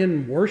 We're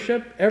in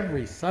worship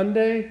every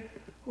Sunday,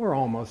 or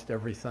almost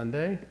every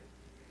Sunday.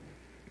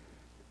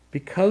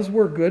 Because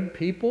we're good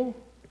people?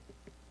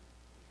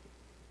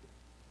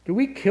 Do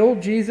we kill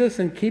Jesus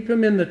and keep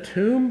him in the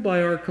tomb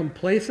by our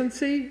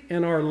complacency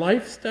and our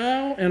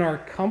lifestyle and our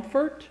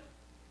comfort?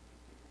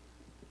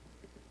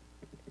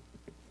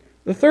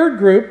 The third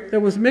group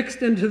that was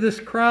mixed into this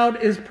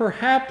crowd is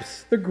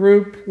perhaps the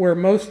group where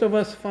most of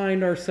us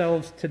find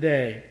ourselves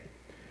today.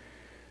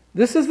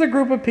 This is the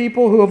group of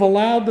people who have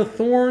allowed the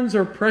thorns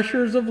or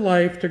pressures of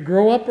life to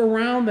grow up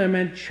around them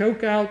and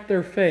choke out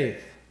their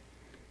faith.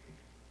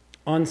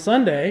 On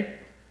Sunday,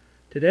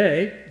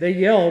 today, they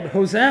yelled,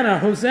 "Hosanna,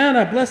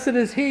 Hosanna, blessed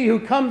is he who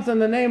comes in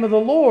the name of the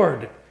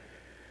Lord."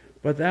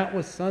 But that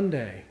was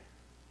Sunday.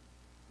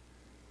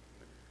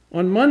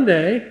 On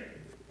Monday,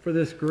 for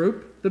this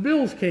group, the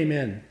bills came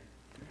in.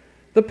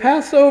 The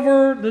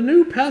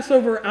new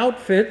Passover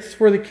outfits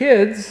for the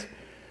kids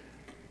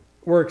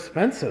were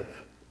expensive.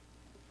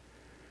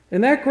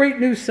 And that great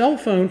new cell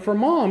phone for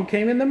mom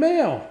came in the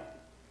mail.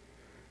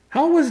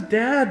 How was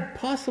Dad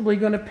possibly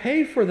going to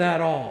pay for that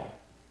all?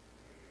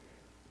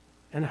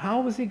 And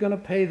how was he going to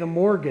pay the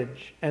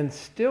mortgage and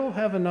still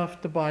have enough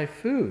to buy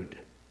food?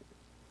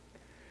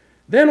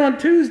 Then on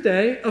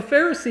Tuesday, a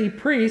Pharisee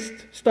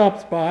priest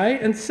stops by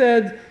and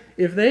said,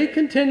 if they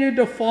continued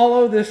to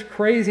follow this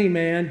crazy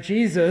man,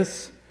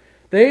 Jesus,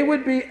 they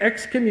would be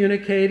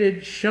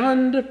excommunicated,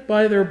 shunned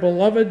by their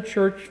beloved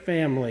church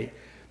family.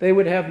 They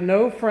would have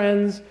no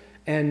friends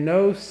and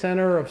no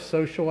center of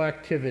social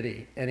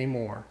activity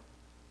anymore.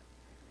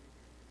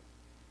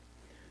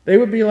 They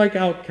would be like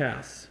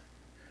outcasts.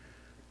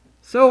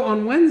 So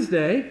on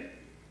Wednesday,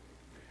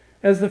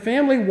 as the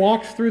family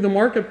walks through the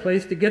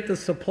marketplace to get the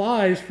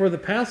supplies for the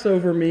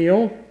Passover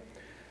meal,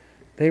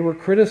 they were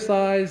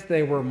criticized,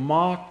 they were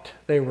mocked,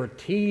 they were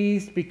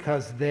teased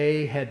because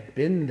they had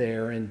been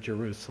there in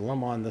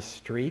Jerusalem on the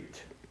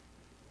street.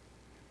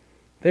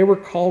 They were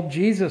called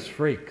Jesus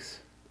freaks.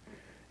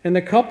 And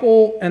the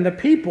couple and the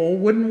people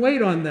wouldn't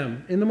wait on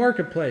them in the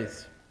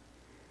marketplace.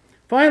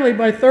 Finally,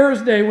 by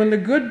Thursday, when the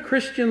good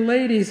Christian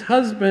lady's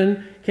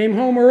husband came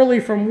home early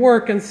from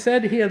work and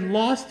said he had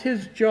lost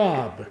his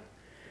job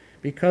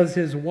because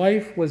his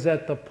wife was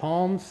at the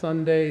Palm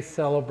Sunday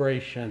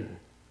celebration,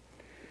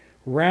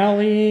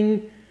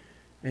 rallying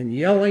and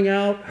yelling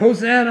out,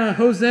 "Hosanna,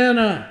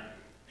 Hosanna!"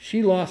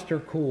 she lost her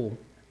cool.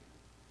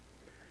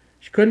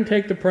 She couldn't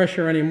take the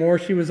pressure anymore.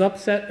 She was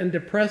upset and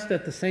depressed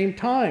at the same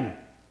time.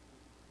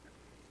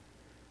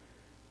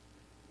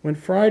 When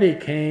Friday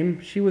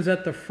came, she was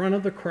at the front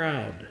of the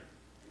crowd,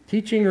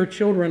 teaching her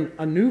children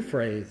a new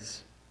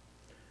phrase.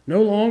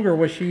 No longer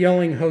was she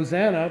yelling,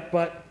 "Hosanna,"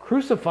 but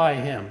 "Crucify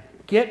him,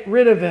 get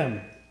rid of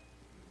him."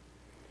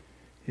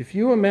 If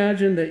you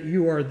imagine that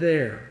you are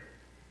there,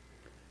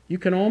 You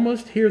can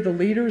almost hear the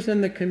leaders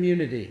in the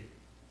community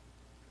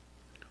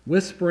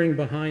whispering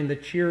behind the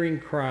cheering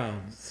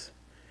crowds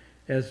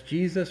as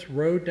Jesus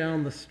rode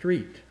down the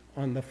street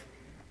on the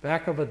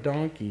back of a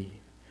donkey.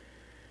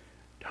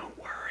 Don't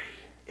worry,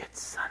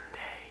 it's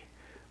Sunday,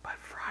 but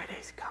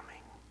Friday's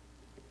coming.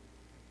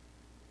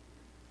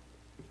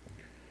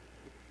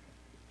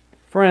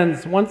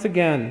 Friends, once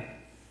again,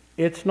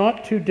 it's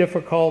not too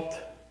difficult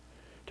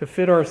to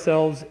fit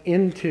ourselves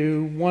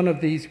into one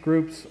of these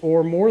groups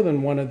or more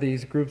than one of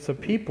these groups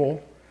of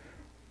people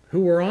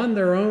who were on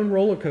their own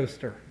roller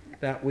coaster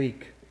that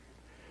week,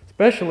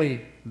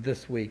 especially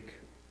this week.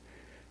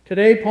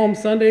 Today, Palm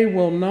Sunday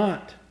will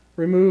not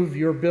remove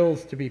your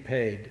bills to be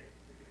paid.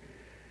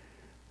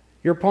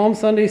 Your Palm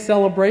Sunday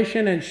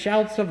celebration and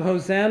shouts of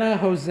Hosanna,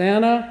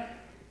 Hosanna,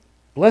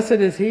 blessed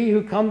is he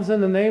who comes in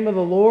the name of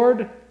the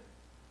Lord,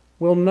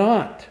 will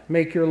not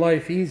make your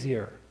life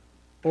easier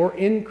or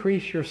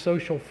increase your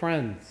social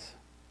friends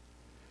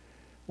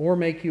or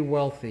make you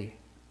wealthy.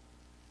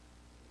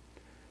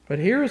 But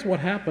here's what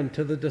happened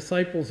to the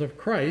disciples of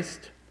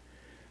Christ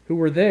who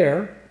were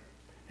there,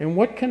 and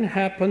what can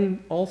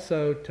happen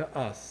also to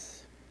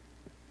us.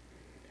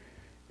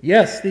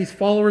 Yes, these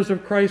followers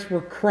of Christ were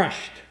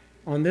crushed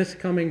on this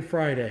coming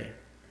Friday.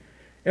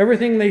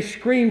 Everything they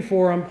screamed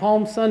for on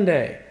Palm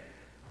Sunday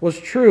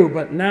was true,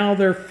 but now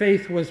their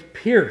faith was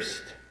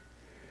pierced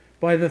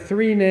by the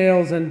 3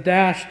 nails and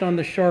dashed on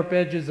the sharp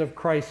edges of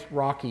Christ's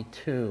rocky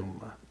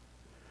tomb.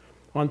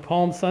 On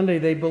Palm Sunday,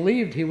 they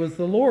believed he was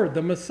the Lord,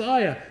 the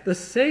Messiah, the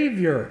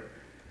Savior.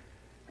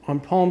 On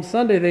Palm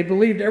Sunday, they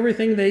believed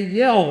everything they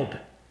yelled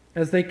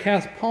as they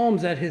cast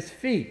palms at his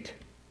feet.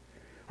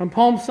 On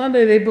Palm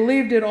Sunday, they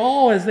believed it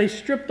all as they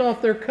stripped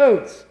off their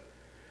coats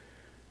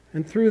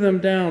and threw them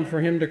down for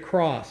him to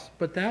cross.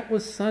 But that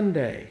was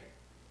Sunday.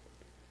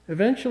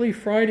 Eventually,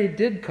 Friday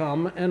did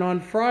come, and on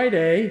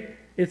Friday,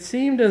 it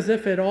seemed as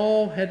if it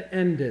all had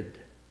ended.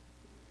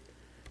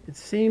 It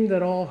seemed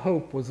that all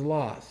hope was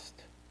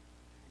lost.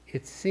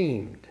 It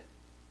seemed.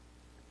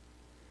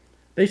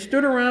 They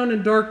stood around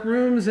in dark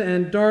rooms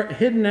and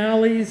hidden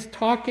alleys,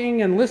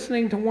 talking and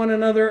listening to one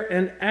another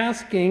and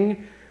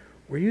asking,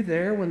 "Were you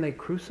there when they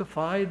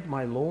crucified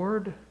my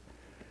Lord?"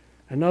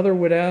 Another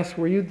would ask,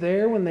 "Were you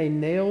there when they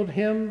nailed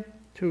him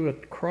to a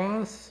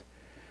cross?"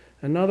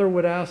 Another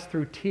would ask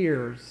through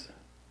tears,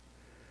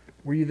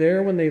 "Were you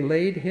there when they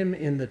laid him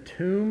in the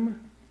tomb?"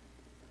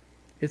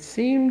 It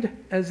seemed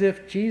as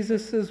if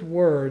Jesus'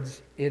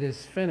 words, "It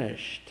is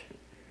finished,"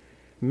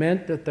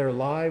 meant that their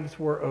lives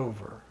were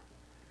over.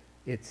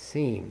 It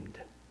seemed.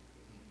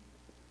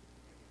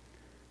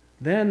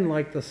 Then,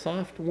 like the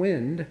soft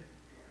wind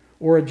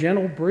or a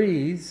gentle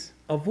breeze,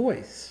 a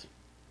voice,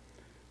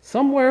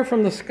 somewhere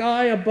from the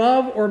sky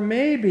above, or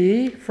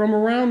maybe from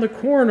around the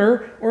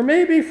corner, or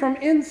maybe from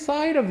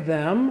inside of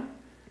them,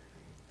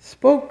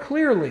 spoke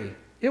clearly.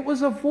 It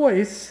was a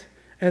voice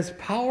as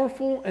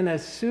powerful and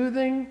as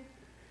soothing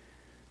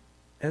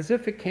as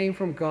if it came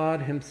from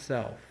God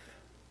himself.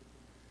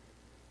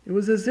 It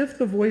was as if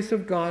the voice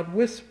of God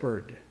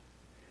whispered,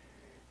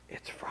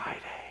 "It's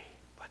Friday,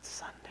 but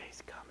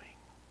Sunday's coming."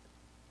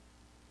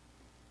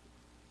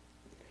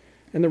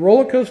 And the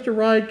roller coaster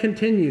ride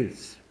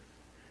continues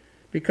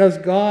because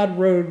God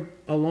rode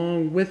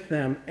along with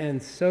them,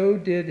 and so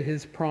did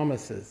his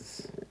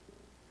promises.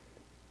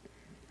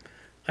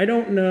 I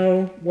don't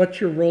know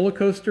what your roller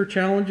coaster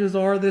challenges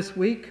are this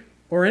week,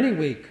 or any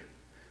week,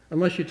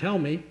 unless you tell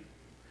me.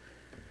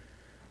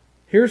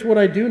 Here's what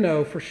I do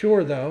know for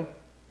sure, though,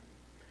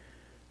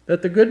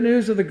 that the good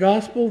news of the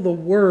gospel, the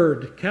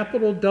word,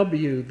 capital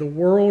W, the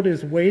world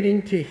is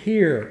waiting to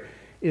hear,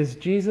 is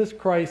Jesus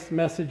Christ's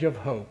message of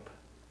hope.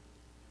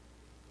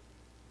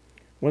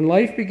 When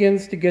life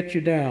begins to get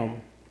you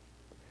down,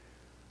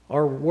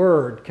 our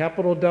word,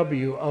 capital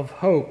W, of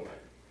hope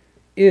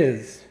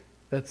is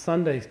that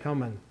Sunday's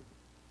coming.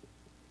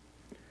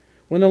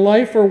 When the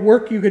life or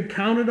work you had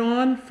counted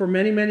on for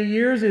many, many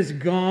years is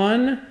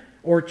gone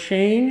or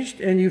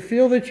changed, and you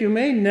feel that you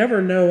may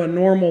never know a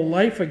normal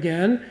life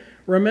again,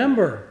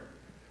 remember,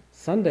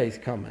 Sunday's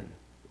coming.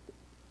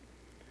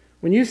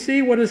 When you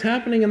see what is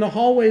happening in the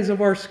hallways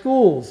of our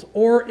schools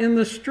or in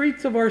the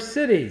streets of our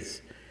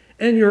cities,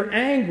 and you're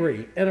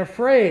angry and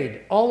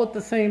afraid all at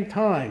the same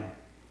time,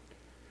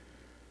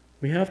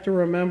 we have to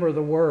remember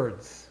the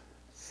words,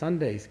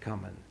 Sunday's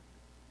coming.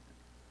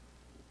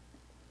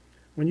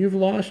 When you've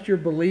lost your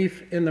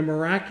belief in the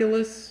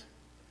miraculous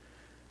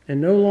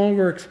and no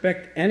longer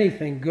expect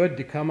anything good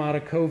to come out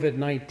of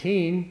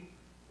COVID-19,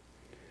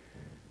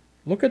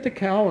 look at the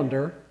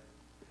calendar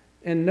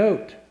and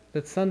note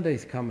that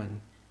Sunday's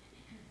coming.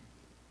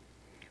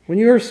 When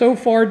you are so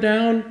far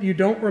down you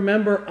don't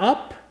remember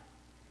up,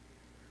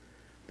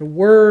 the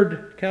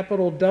word,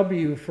 capital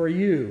W, for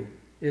you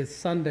is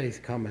Sunday's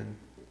coming.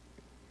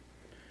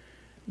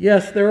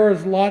 Yes, there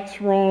is lots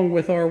wrong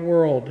with our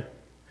world,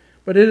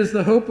 but it is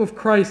the hope of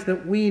Christ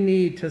that we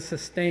need to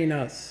sustain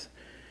us.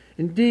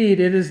 Indeed,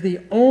 it is the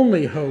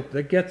only hope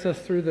that gets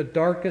us through the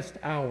darkest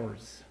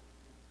hours.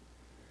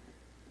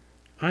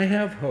 I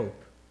have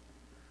hope.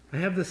 I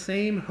have the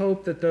same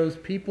hope that those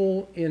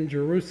people in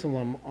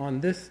Jerusalem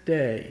on this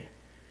day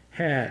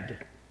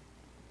had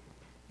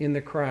in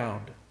the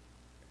crowd.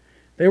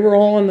 They were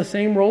all on the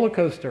same roller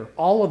coaster,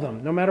 all of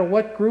them, no matter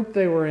what group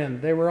they were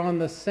in. They were on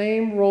the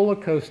same roller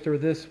coaster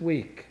this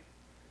week,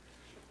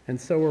 and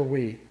so are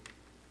we.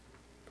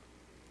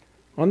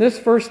 On this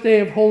first day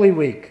of Holy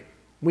Week,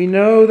 we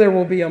know there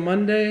will be a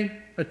Monday,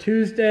 a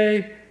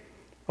Tuesday,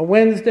 a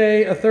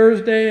Wednesday, a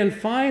Thursday, and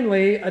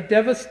finally a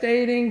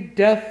devastating,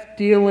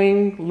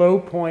 death-dealing low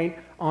point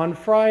on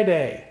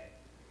Friday.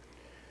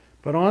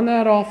 But on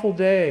that awful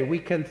day, we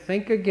can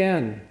think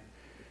again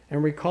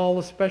and recall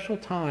a special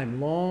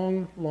time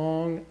long,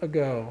 long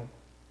ago.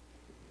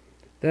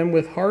 Then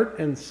with heart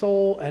and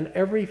soul and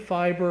every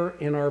fiber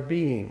in our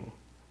being,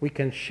 we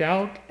can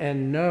shout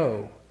and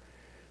know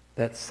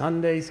that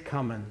Sunday's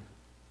coming.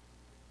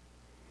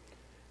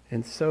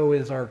 And so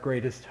is our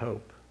greatest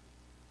hope.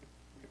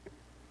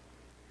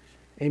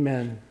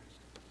 Amen.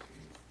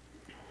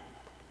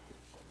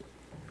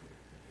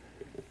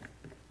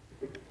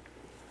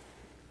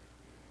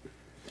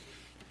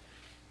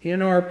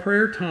 In our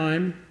prayer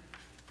time,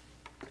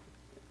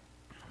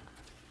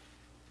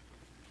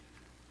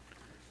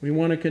 we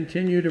want to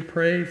continue to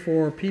pray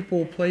for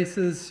people,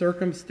 places,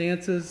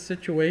 circumstances,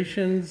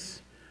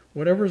 situations,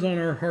 whatever's on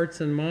our hearts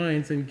and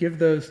minds, and give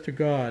those to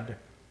God.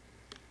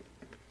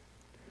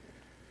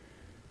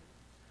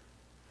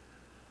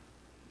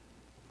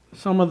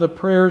 Some of the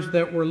prayers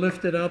that were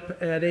lifted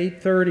up at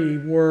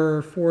 8:30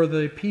 were for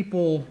the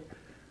people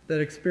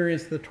that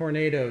experienced the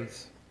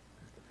tornadoes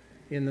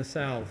in the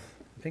South.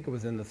 I think it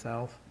was in the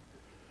South.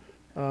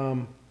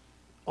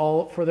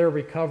 All for their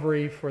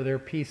recovery, for their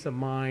peace of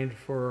mind,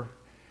 for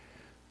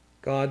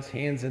God's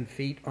hands and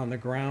feet on the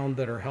ground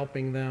that are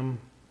helping them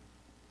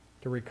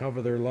to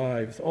recover their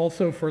lives.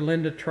 Also for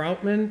Linda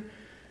Troutman,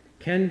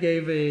 Ken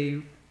gave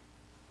a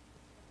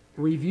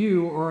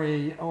review or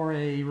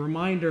a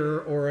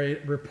reminder or a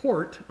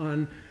report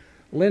on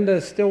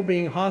Linda still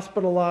being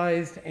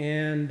hospitalized,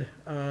 and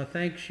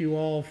thanks you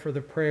all for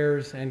the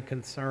prayers and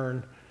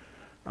concern.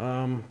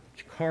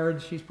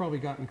 Cards, she's probably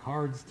gotten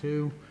cards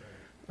too.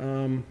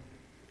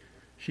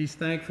 She's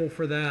thankful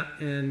for that,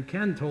 and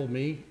Ken told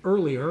me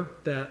earlier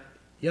that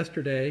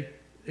yesterday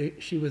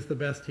she was the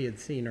best he had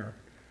seen her.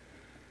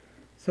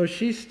 So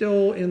she's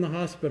still in the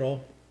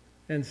hospital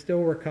and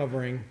still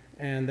recovering,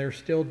 and they're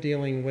still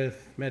dealing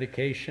with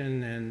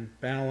medication and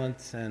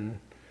balance and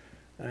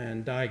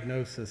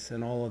diagnosis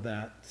and all of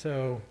that.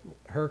 So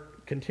her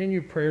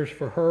continued prayers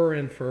for her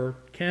and for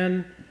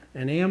Ken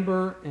and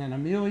Amber and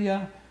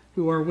Amelia,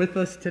 who are with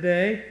us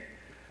today.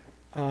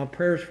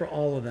 Prayers for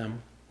all of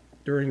them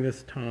during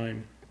this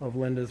time of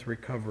Linda's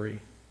recovery.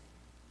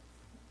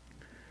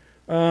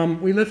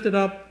 We lifted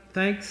up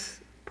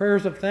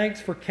prayers of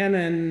thanks for Ken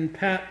and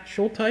Pat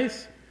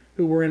Schulteis,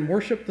 who were in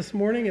worship this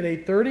morning at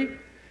 8:30.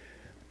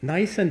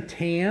 Nice and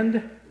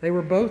tanned. They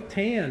were both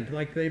tanned,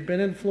 like they've been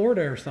in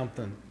Florida or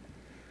something.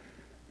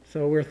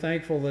 So we're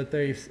thankful that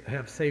they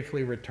have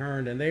safely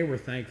returned, and they were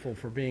thankful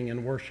for being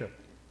in worship.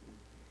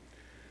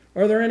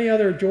 Are there any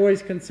other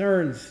joys,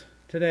 concerns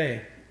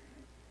today?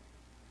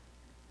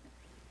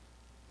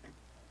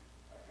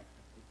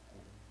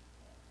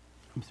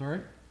 I'm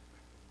sorry?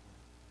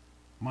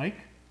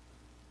 Mike?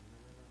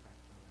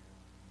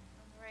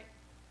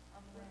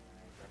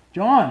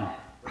 John?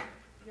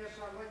 Yes,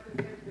 I'd like to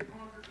thank the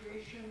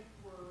congregation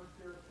for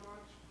their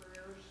thoughts,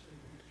 prayers, and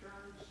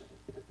concerns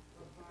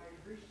of my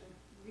recent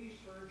knee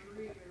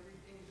surgery.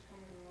 Everything's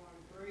coming along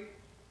great.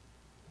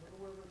 A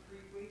little over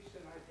 3 weeks,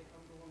 and I think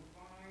I'm doing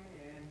fine,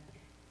 and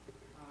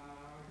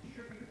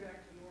should be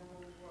back to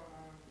normal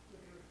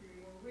within a few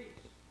more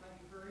weeks. Thank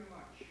you very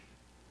much.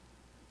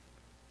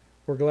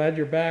 We're glad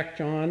you're back,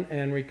 John,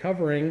 and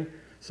recovering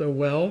so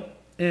well.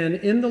 And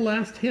in the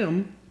last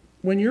hymn,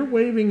 when you're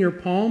waving your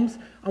palms,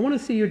 I want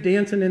to see you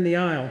dancing in the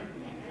aisle.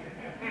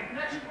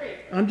 Next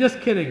week. I'm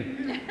just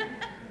kidding.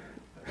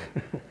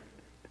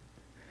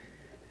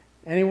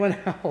 Anyone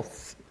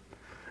else?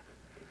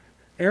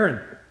 Aaron?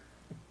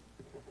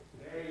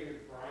 Hey,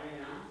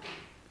 Brian.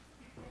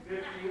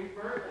 15th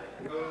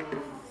birthday.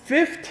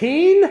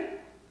 15?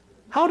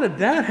 How did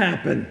that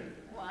happen?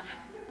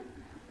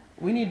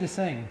 We need to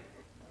sing.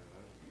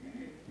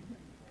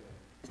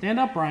 Stand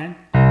up, Brian.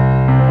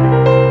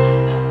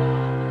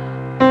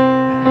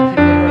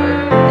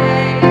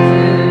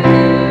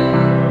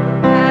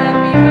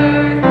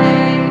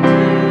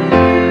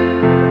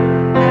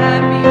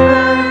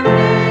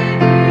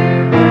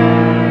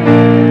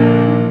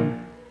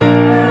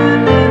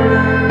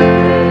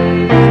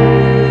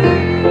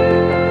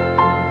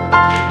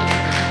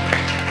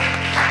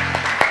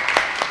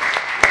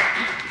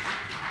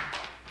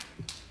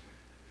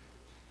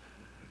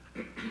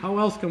 How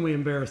else can we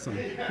embarrass them?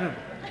 No.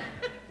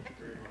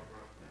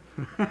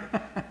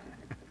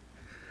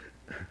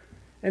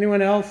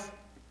 Anyone else?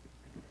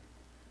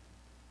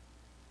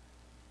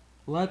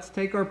 Let's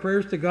take our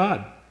prayers to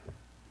God.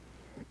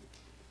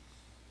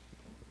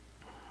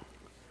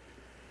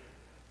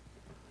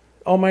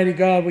 Almighty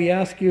God, we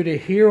ask you to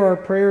hear our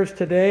prayers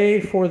today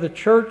for the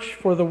church,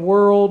 for the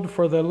world,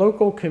 for the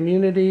local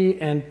community,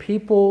 and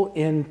people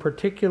in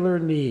particular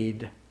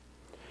need.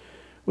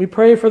 We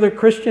pray for the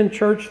Christian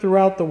church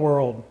throughout the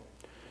world.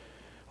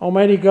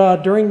 Almighty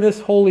God, during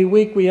this Holy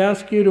Week, we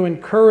ask you to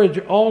encourage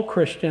all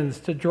Christians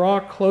to draw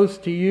close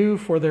to you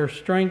for their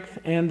strength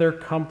and their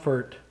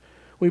comfort.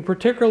 We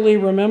particularly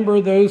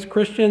remember those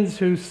Christians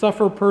who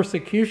suffer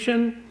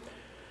persecution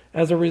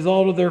as a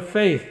result of their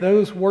faith,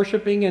 those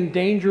worshiping in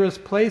dangerous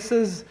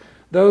places,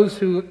 those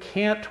who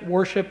can't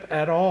worship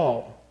at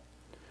all.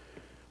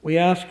 We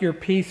ask your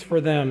peace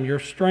for them, your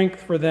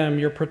strength for them,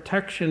 your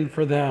protection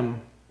for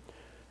them,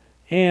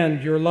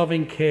 and your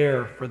loving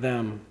care for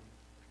them.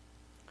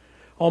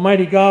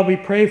 Almighty God, we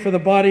pray for the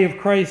body of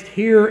Christ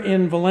here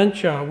in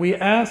Valencia. We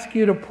ask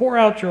you to pour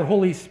out your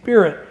Holy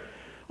Spirit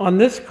on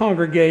this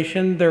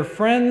congregation, their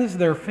friends,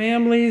 their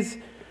families,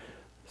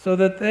 so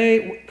that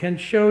they can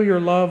show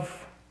your love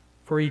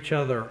for each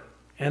other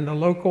and the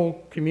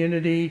local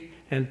community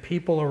and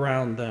people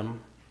around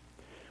them.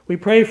 We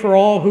pray for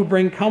all who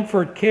bring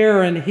comfort,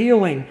 care, and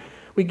healing.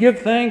 We give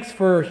thanks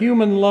for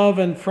human love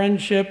and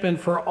friendship and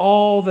for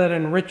all that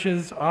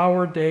enriches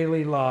our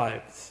daily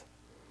lives.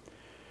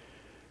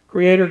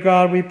 Creator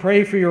God, we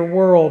pray for your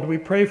world. We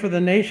pray for the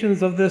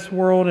nations of this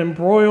world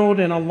embroiled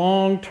in a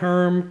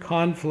long-term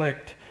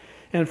conflict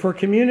and for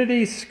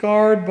communities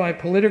scarred by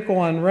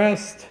political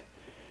unrest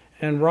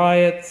and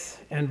riots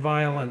and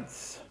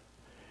violence.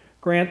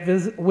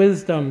 Grant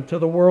wisdom to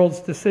the world's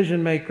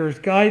decision makers.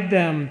 Guide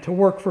them to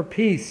work for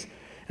peace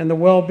and the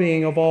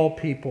well-being of all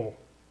people.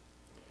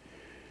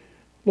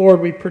 Lord,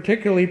 we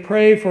particularly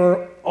pray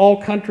for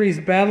all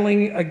countries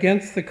battling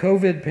against the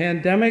COVID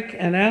pandemic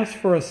and ask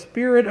for a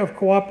spirit of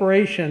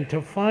cooperation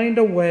to find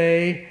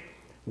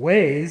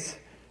ways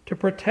to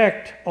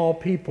protect all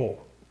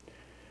people,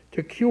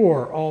 to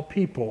cure all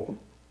people,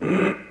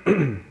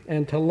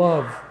 and to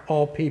love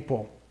all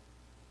people.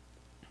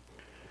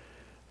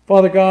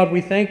 Father God,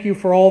 we thank you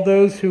for all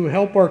those who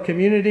help our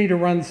community to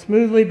run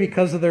smoothly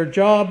because of their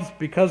jobs,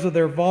 because of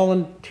their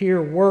volunteer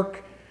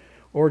work,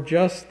 or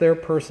just their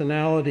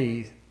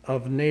personality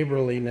of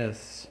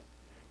neighborliness.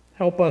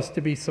 Help us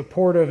to be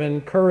supportive and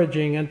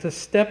encouraging and to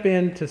step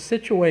into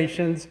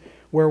situations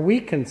where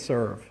we can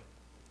serve.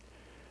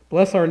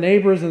 Bless our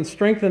neighbors and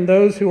strengthen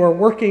those who are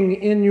working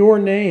in your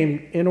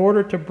name in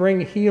order to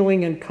bring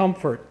healing and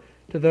comfort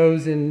to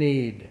those in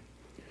need.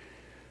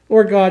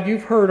 Lord God,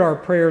 you've heard our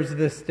prayers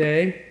this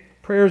day,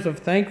 prayers of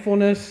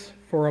thankfulness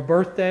for a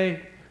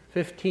birthday,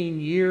 15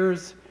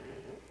 years,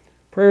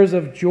 prayers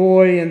of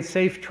joy and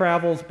safe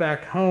travels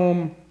back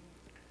home,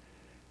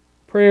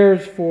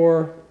 prayers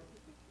for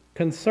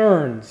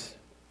concerns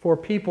for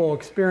people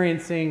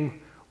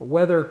experiencing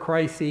weather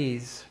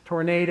crises,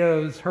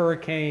 tornadoes,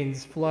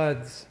 hurricanes,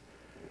 floods.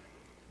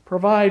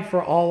 Provide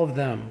for all of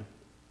them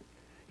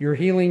your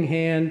healing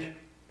hand.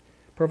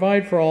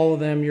 Provide for all of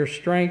them your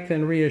strength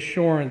and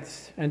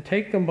reassurance, and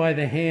take them by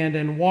the hand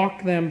and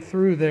walk them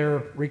through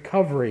their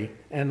recovery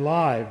and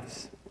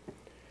lives,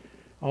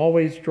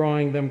 always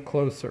drawing them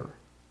closer.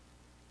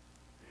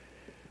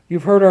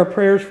 You've heard our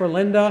prayers for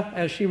Linda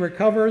as she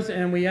recovers,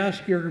 and we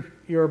ask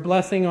your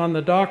blessing on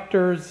the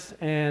doctors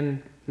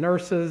and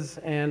nurses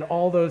and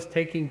all those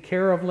taking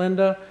care of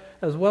Linda,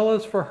 as well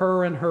as for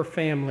her and her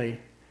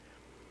family.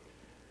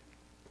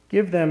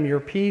 Give them your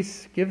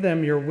peace, give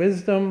them your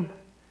wisdom.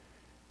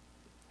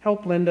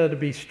 Help Linda to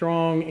be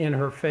strong in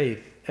her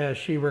faith as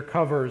she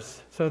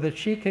recovers so that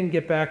she can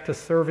get back to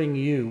serving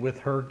you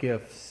with her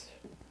gifts.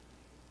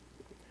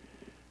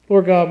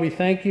 Lord God, we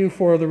thank you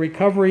for the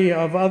recovery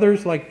of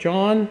others like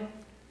John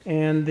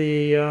and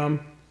the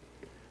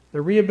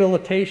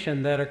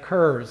rehabilitation that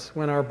occurs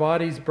when our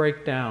bodies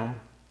break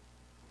down.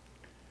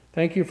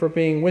 Thank you for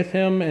being with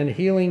him and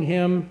healing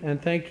him,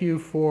 and thank you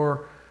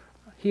for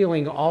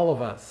healing all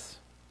of us,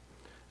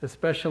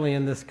 especially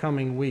in this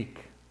coming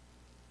week.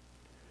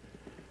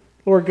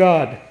 Lord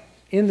God,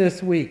 in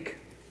this week,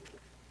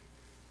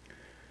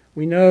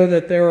 we know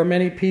that there are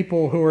many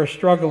people who are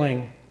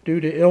struggling due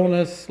to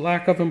illness,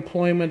 lack of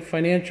employment,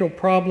 financial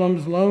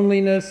problems,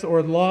 loneliness,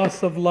 or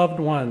loss of loved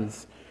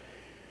ones.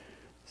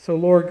 So,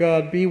 Lord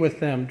God, be with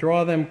them.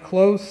 Draw them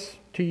close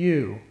to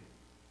you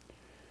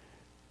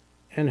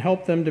and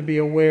help them to be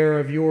aware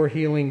of your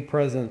healing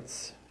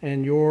presence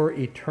and your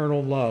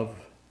eternal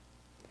love,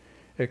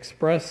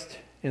 expressed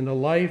in the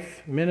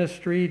life,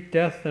 ministry,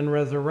 death, and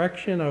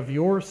resurrection of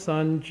your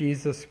Son,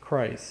 Jesus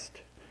Christ.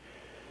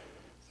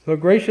 So,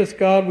 gracious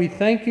God, we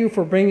thank you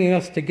for bringing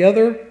us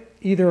together,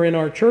 either in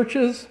our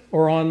churches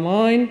or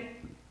online,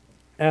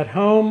 at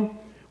home.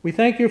 We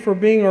thank you for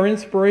being our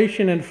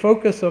inspiration and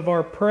focus of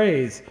our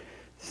praise.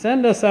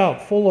 Send us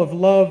out full of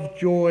love,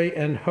 joy,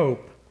 and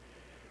hope.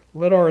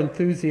 Let our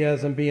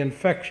enthusiasm be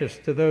infectious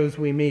to those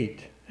we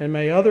meet, and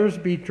may others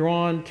be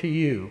drawn to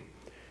you,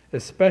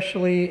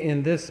 especially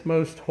in this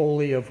most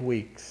holy of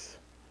weeks.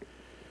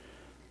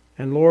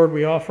 And Lord,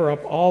 we offer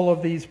up all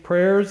of these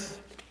prayers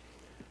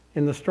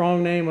in the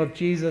strong name of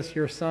Jesus,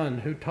 your Son,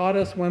 who taught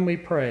us when we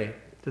pray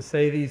to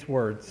say these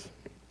words: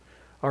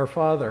 Our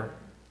Father,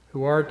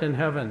 who art in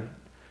heaven,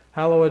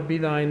 hallowed be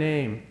thy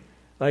name.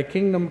 Thy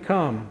kingdom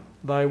come,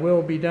 thy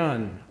will be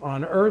done,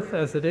 on earth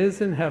as it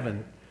is in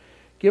heaven.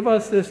 Give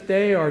us this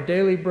day our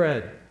daily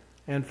bread,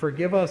 and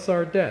forgive us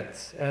our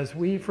debts, as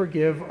we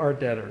forgive our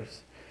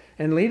debtors.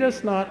 And lead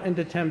us not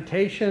into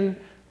temptation,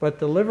 but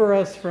deliver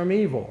us from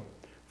evil.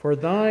 For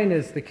thine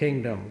is the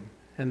kingdom,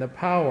 and the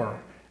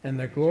power, and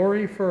the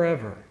glory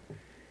forever.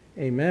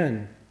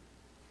 Amen.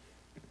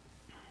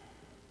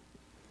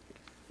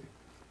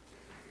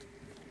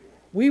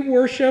 We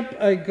worship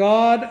a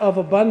God of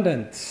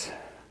abundance,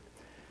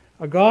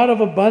 a God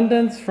of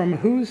abundance from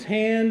whose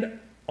hand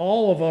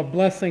all of the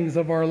blessings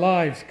of our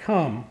lives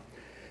come.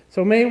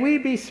 So may we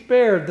be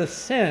spared the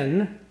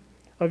sin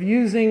of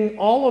using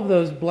all of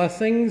those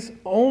blessings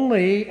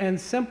only and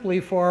simply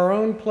for our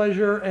own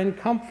pleasure and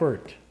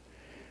comfort.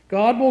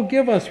 God will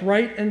give us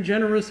right and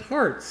generous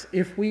hearts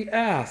if we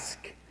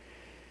ask,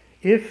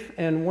 if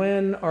and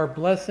when our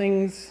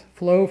blessings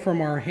flow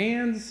from our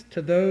hands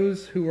to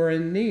those who are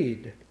in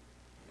need.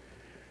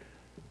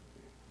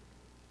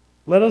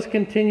 Let us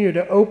continue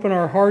to open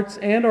our hearts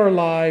and our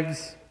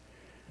lives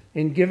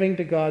in giving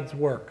to God's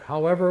work,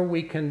 however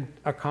we can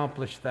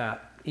accomplish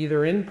that,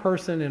 either in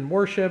person in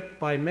worship,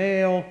 by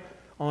mail,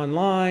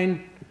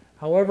 online,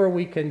 however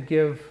we can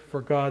give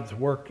for God's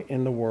work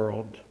in the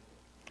world.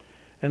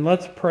 And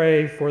let's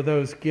pray for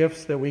those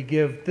gifts that we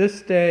give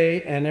this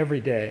day and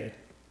every day.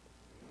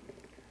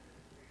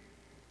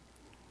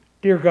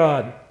 Dear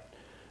God,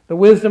 the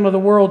wisdom of the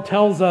world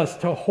tells us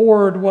to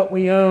hoard what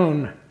we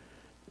own,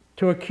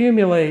 to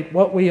accumulate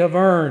what we have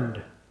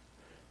earned,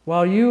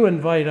 while you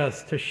invite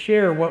us to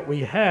share what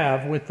we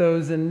have with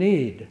those in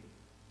need.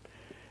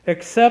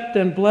 Accept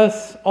and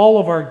bless all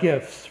of our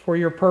gifts for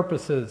your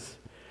purposes,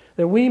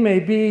 that we may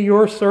be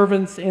your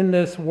servants in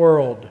this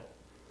world.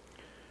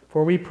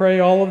 For we pray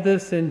all of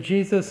this in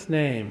Jesus'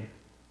 name.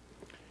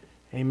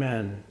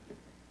 Amen.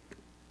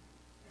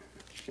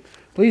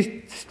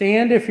 Please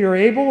stand if you're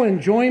able and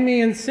join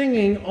me in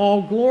singing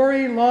All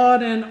Glory,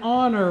 Laud, and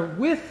Honor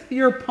with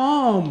your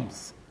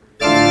palms.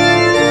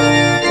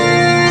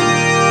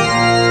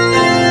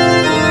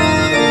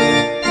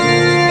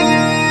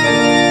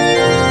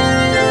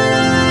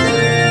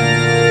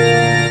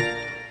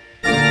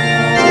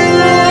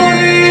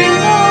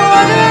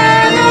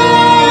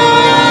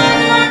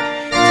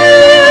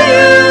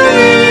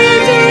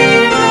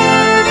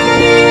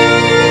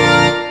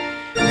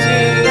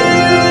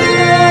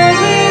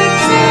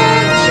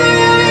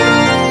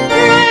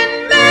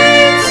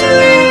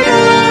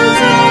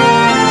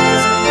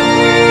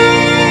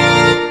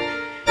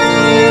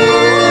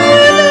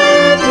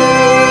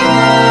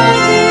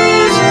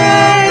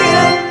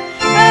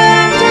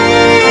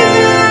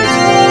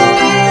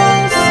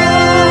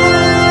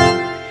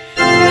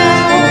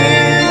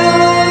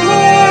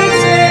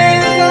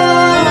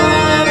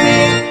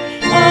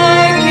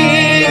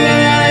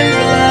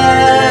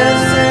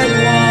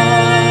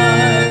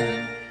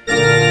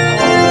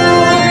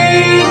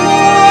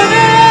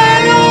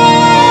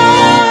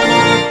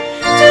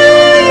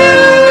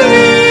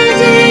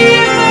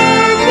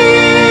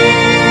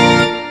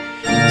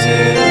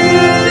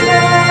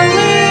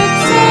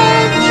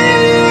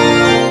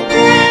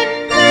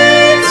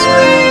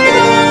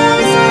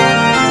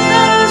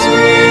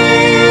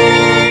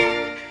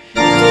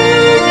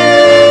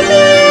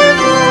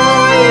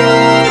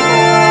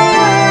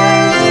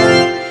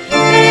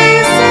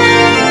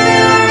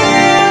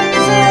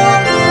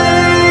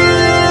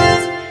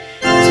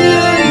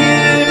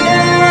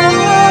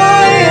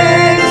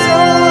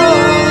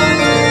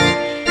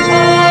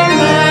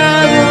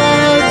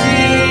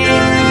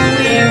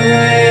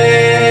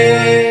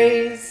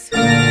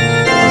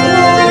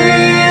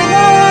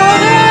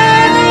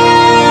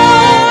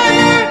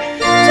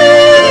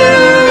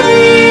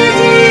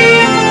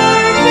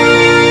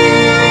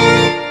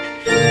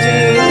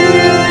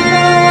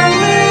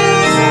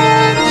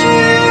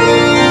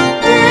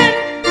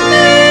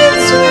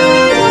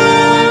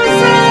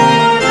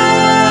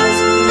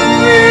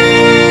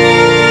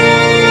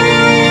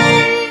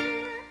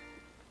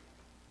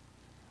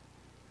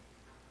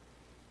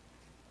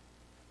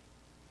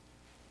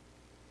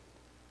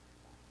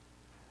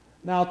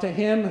 Now to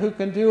him who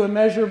can do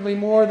immeasurably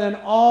more than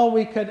all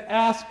we could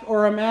ask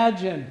or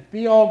imagine,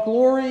 be all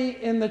glory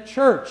in the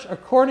church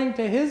according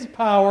to his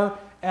power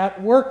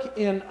at work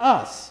in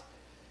us,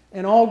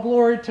 and all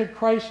glory to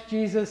Christ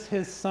Jesus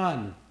his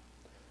Son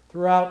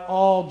throughout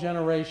all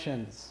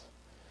generations.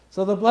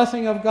 So the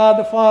blessing of God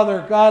the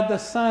Father, God the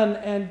Son,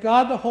 and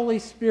God the Holy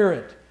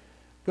Spirit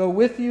go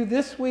with you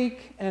this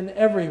week and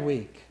every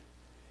week.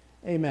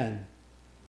 Amen.